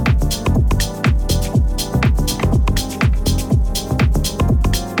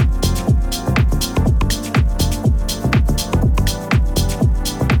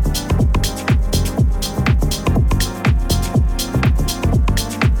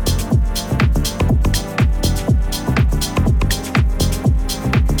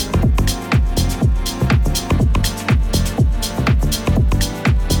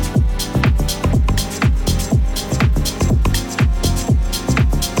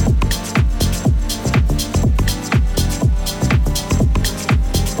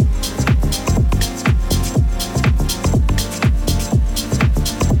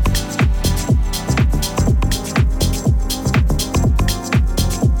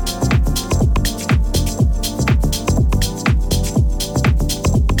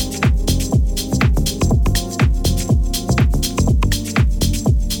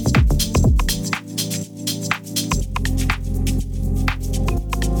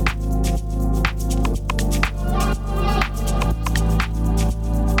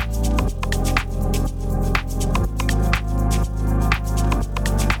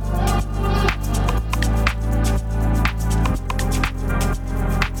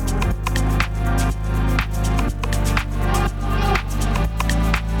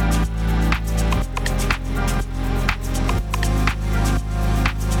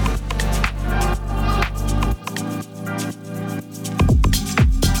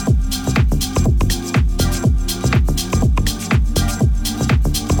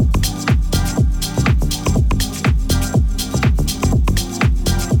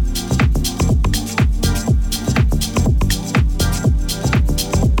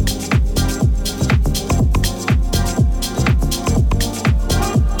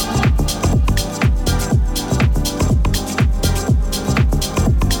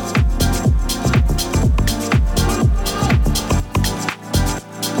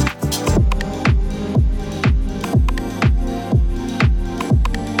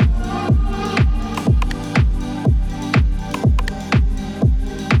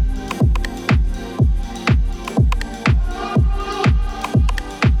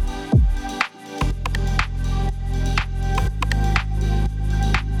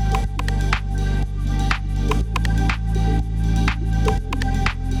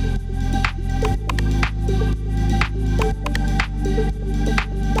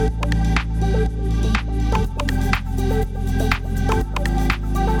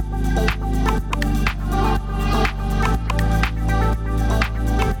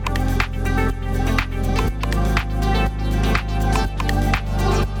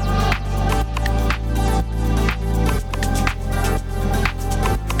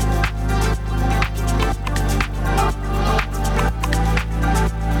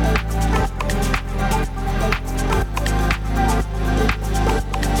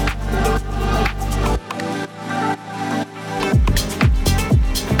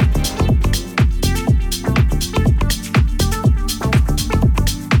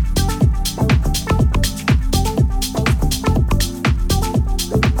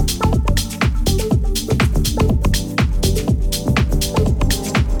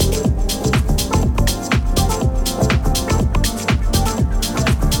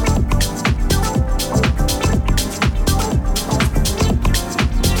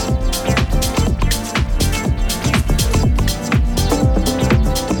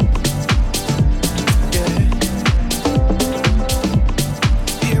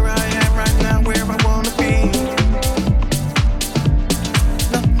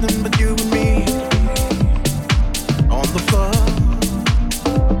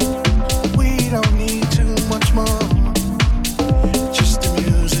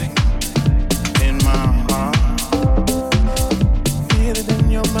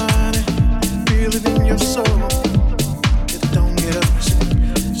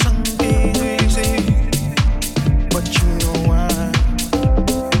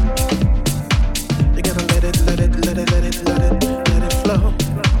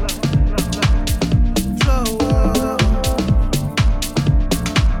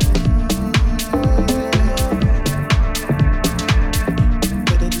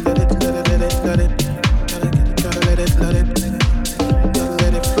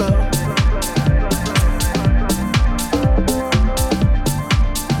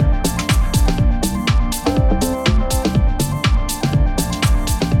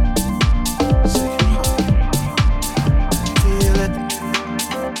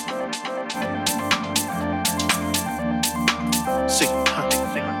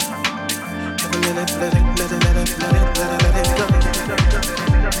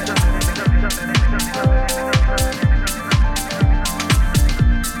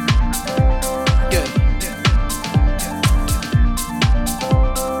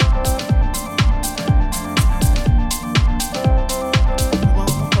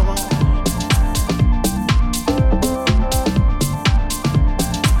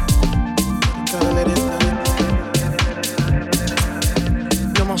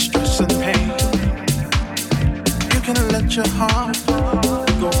 heart,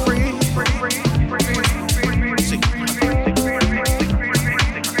 go free. See,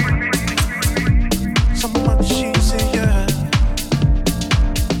 so much easier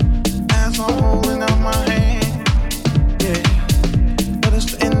as I'm holding out my hand. Yeah, let us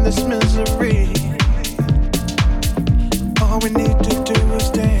end this misery. All we need to do is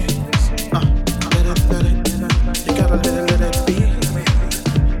dance. Let it, you gotta let it be.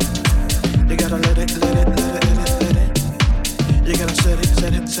 You gotta let it. You gotta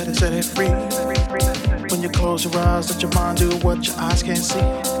set it free. When you close your eyes, let your mind do what your eyes can't see.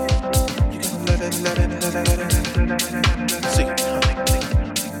 You gotta let it. See.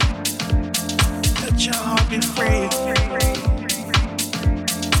 Let your heart be free.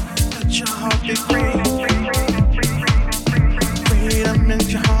 Let your heart be free. Freedom in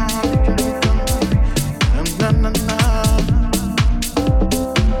your heart. Na.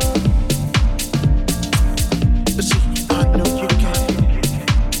 But see, I know you can.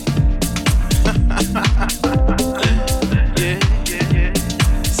 Yeah.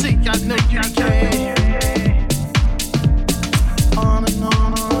 See, I know you can. On and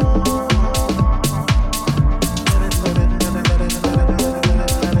on.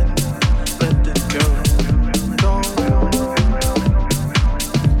 Let it go.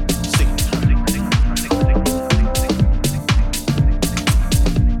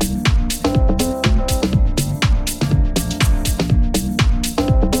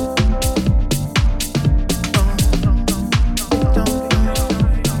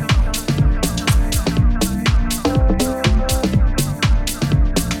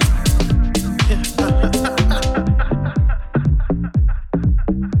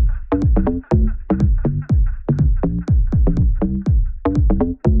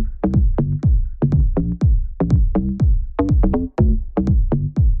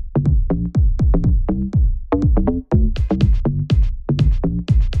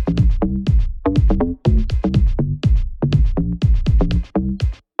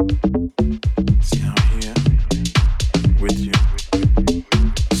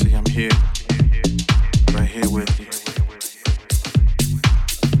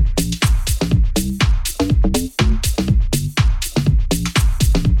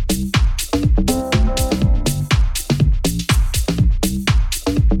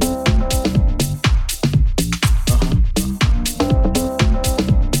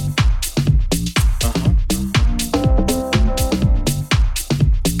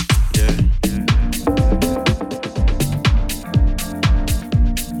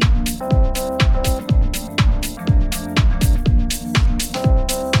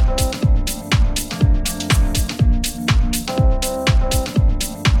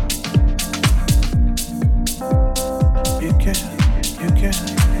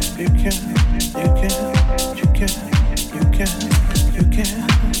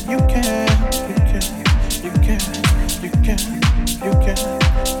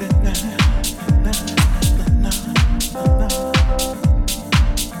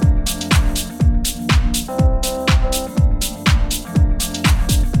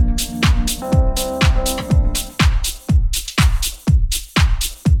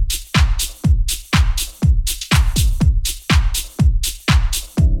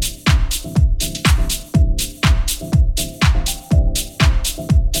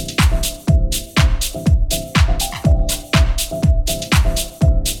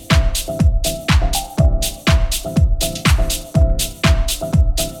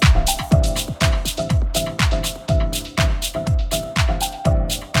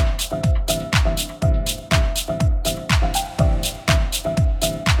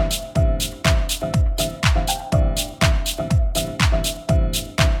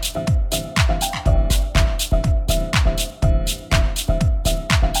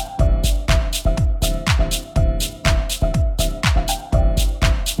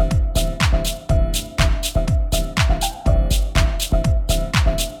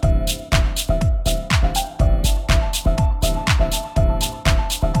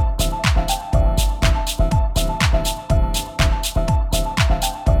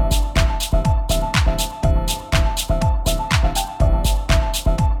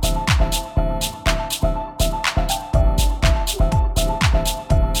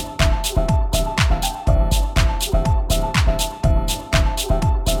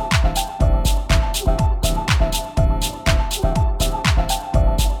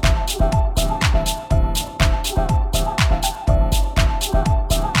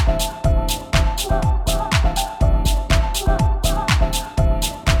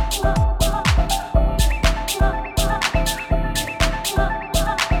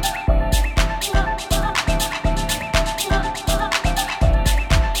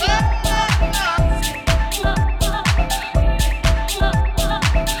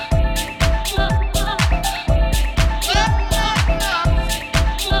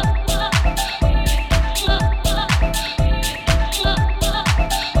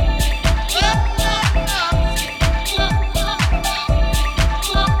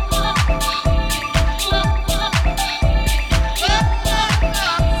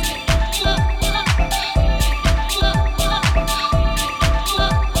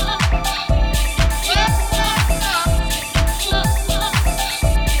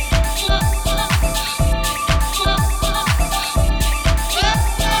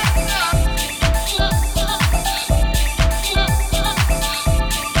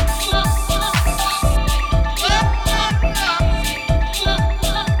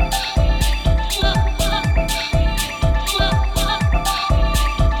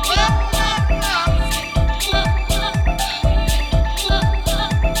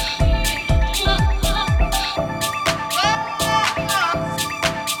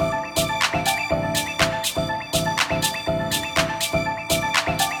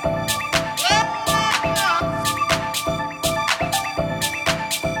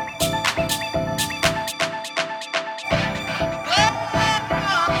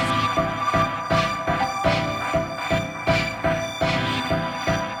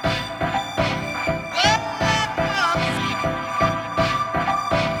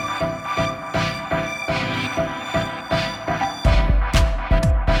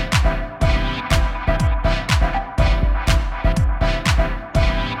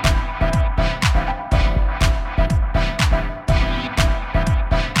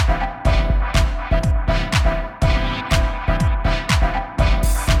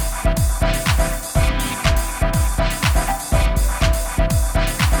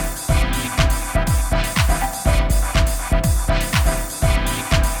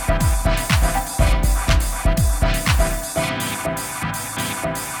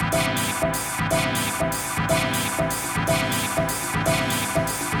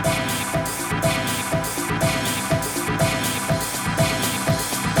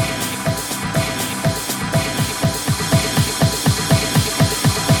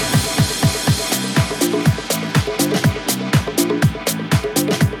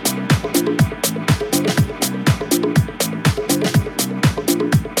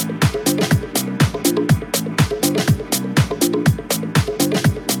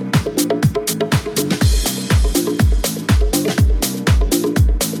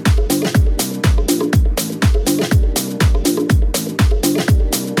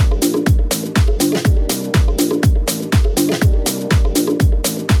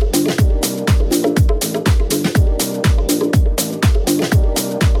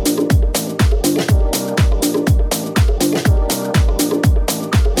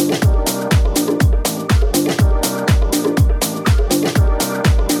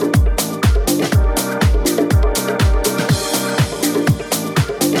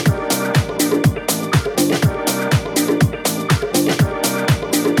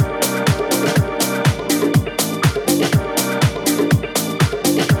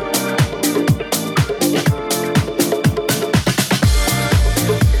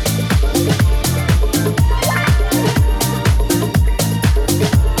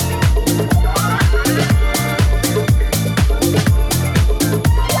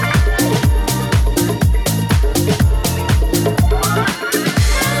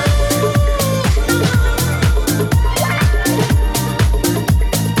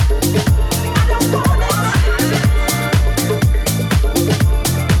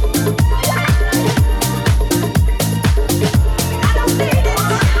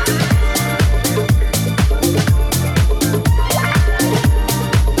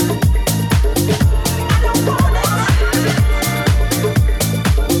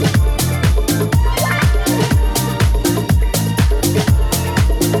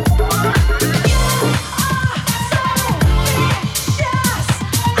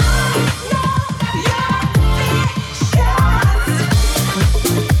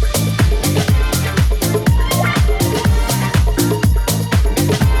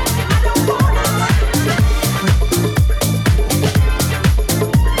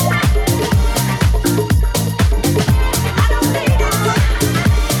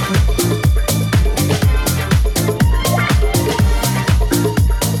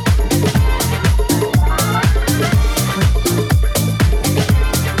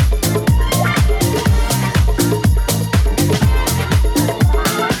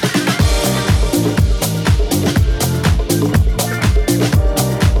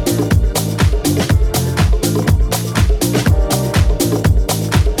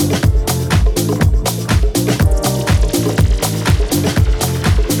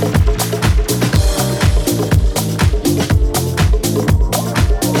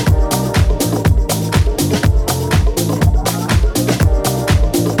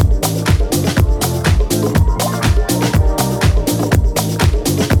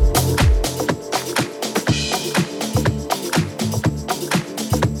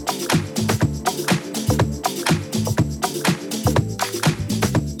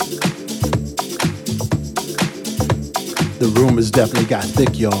 The rumors definitely got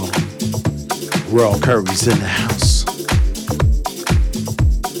thick, y'all. Royal Curry's in the house.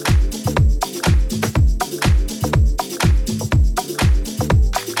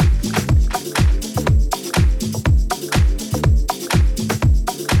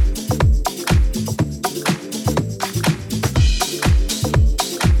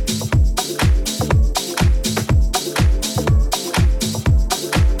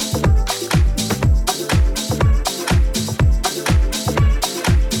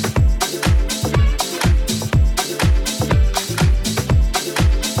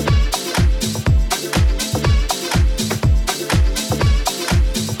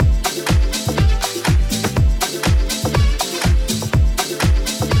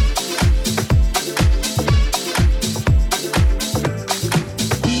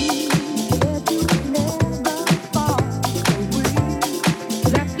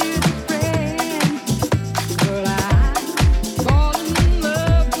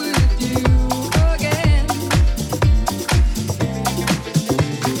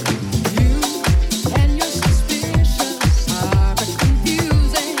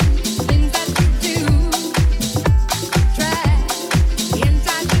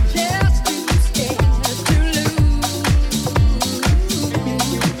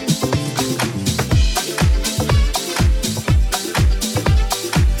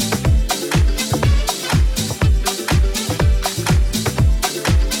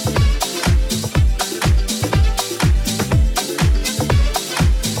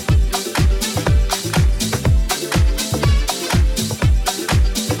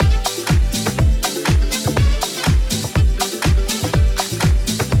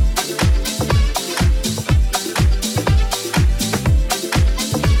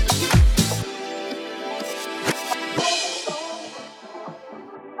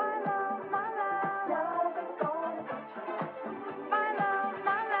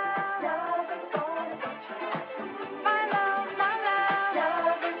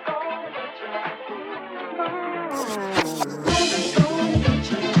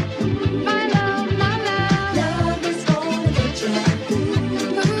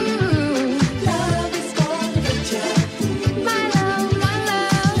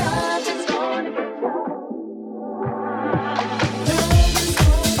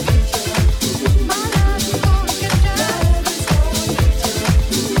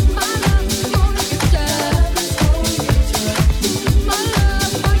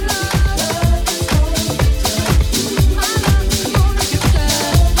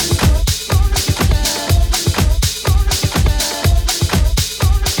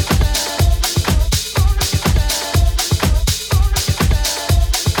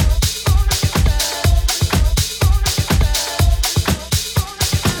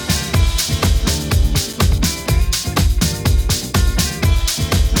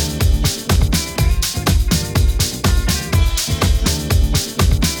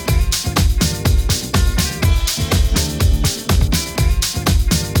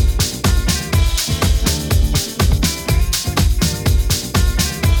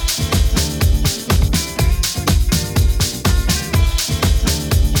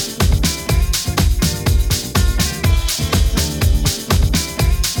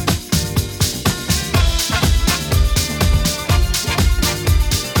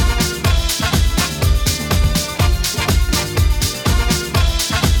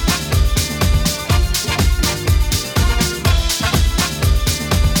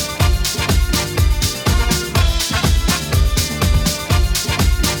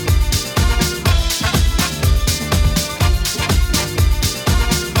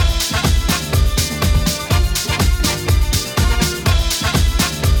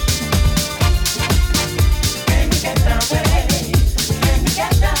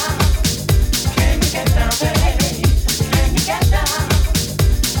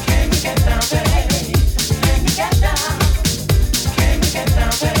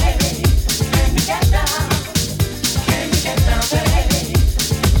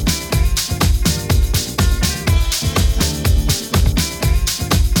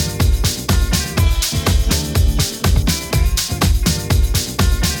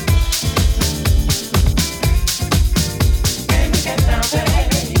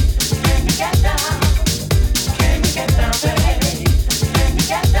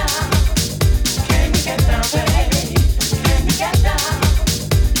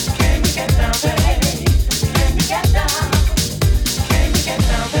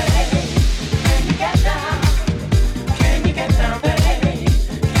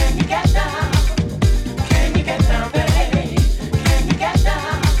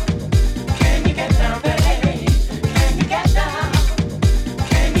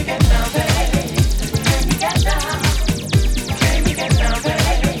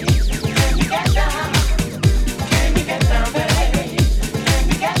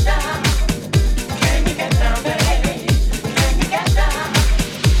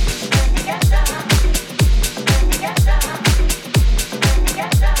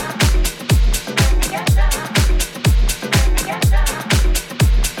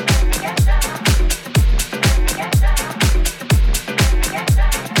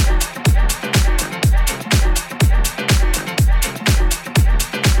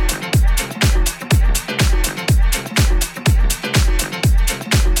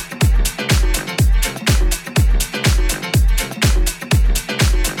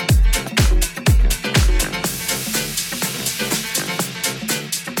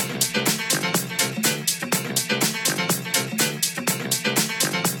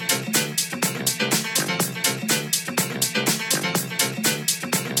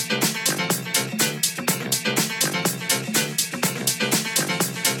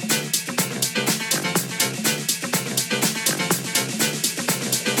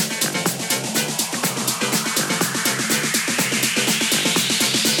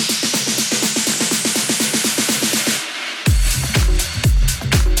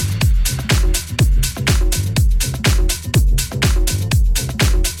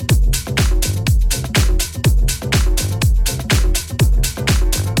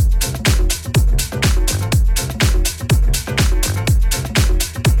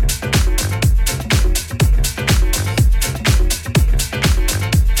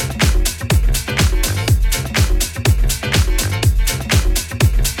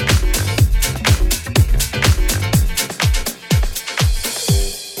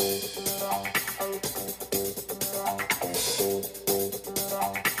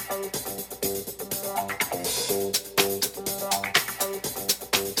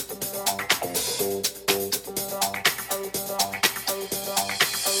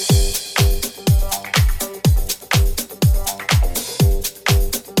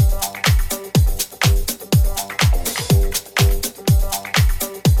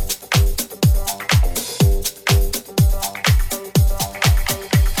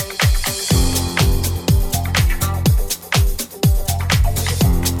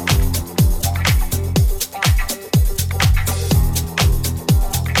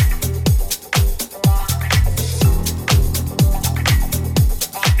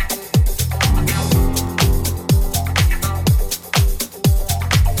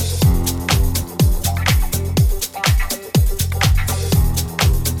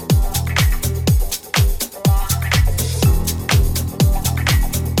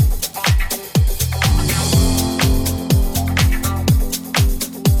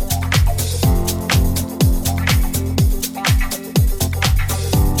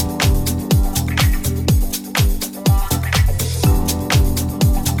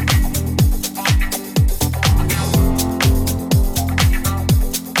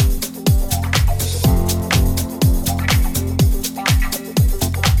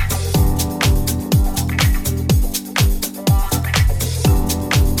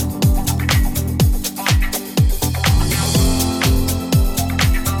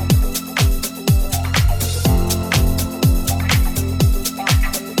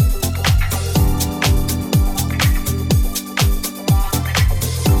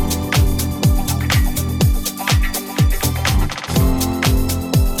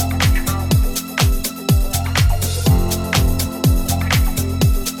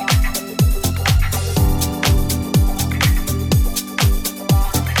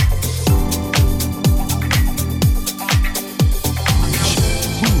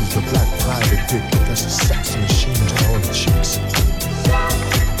 highly picky. That's a sex machine to all the chicks.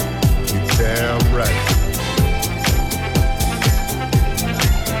 You damn right.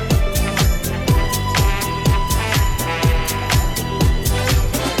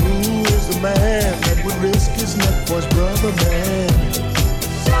 Who is the man that would risk his neck for his brother, man?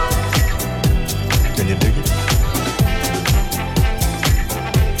 Can you dig it?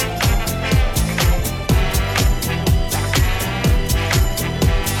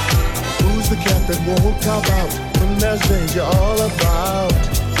 Who's the cat that won't cop out when there's danger all about?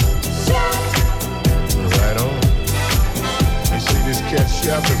 Right on. You see, this cat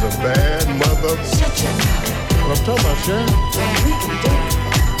chef is a bad mother. Shut your mouth. What I'm talking about, Chef? Then we can do it.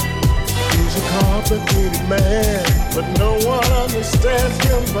 He's a complicated man, but no one understands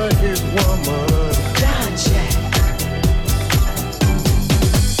him but his woman. John Jack.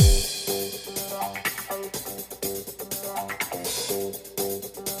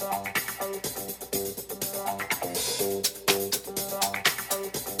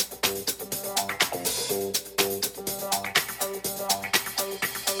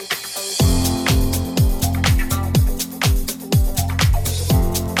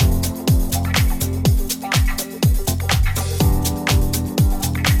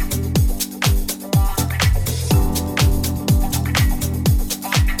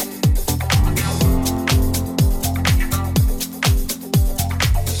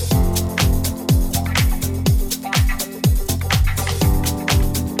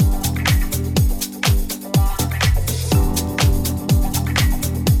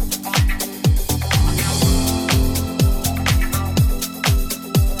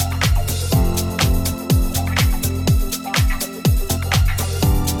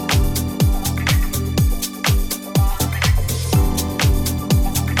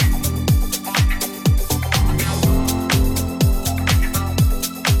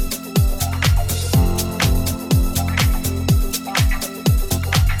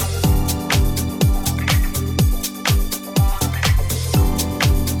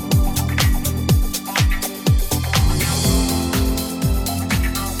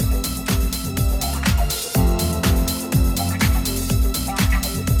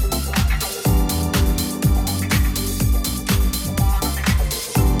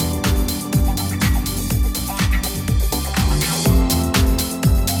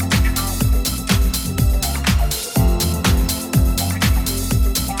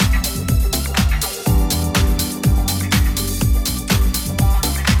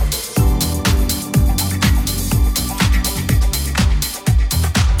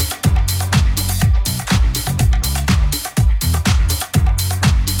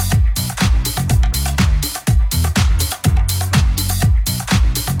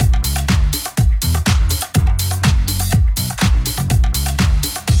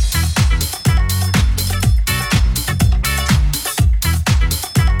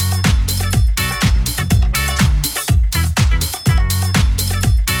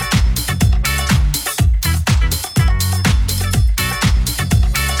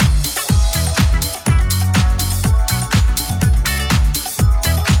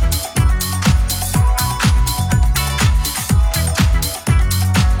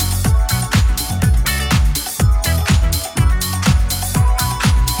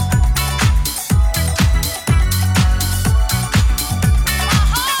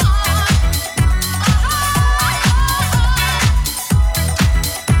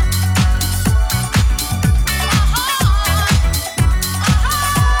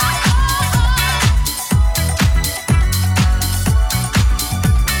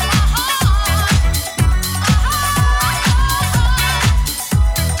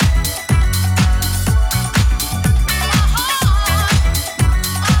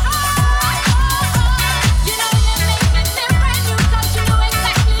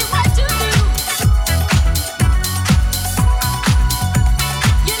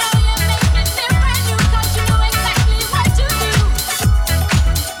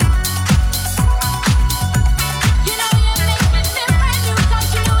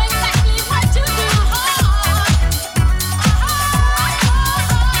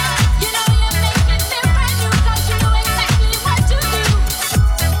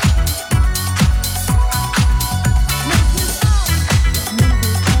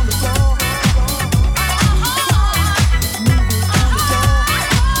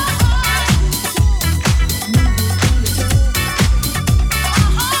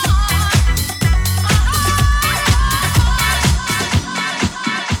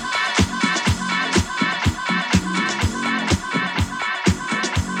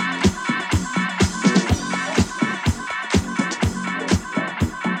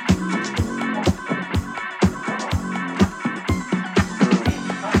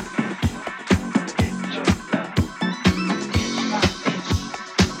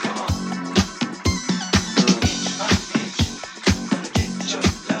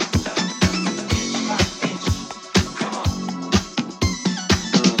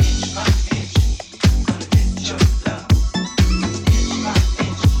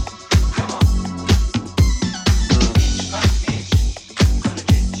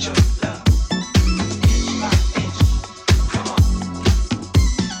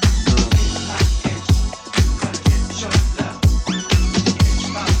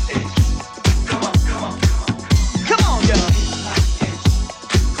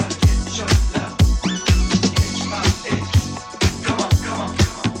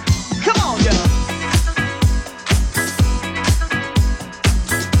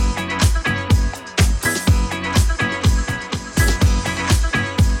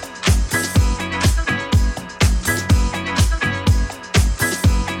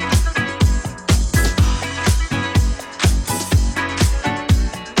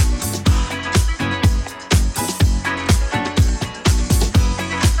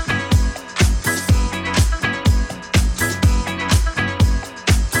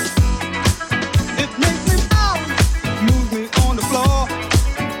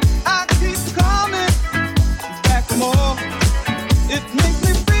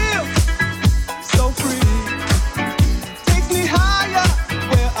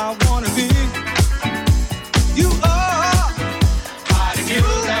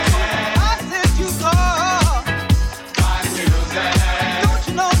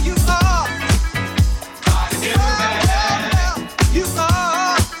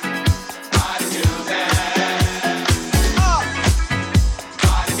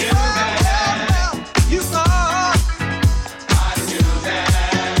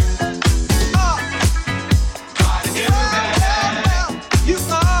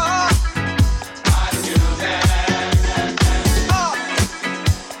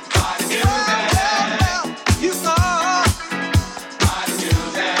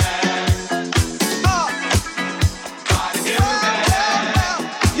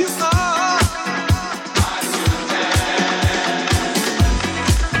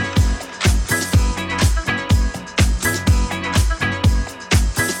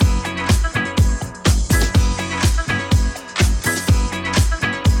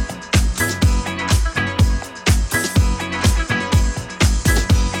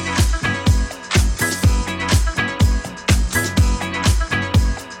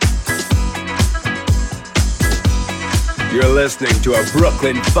 You're listening to a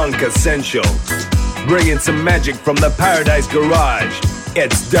Brooklyn Funk Essential. Bringing some magic from the Paradise Garage.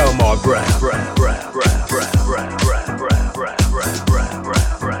 It's Delmar Brown.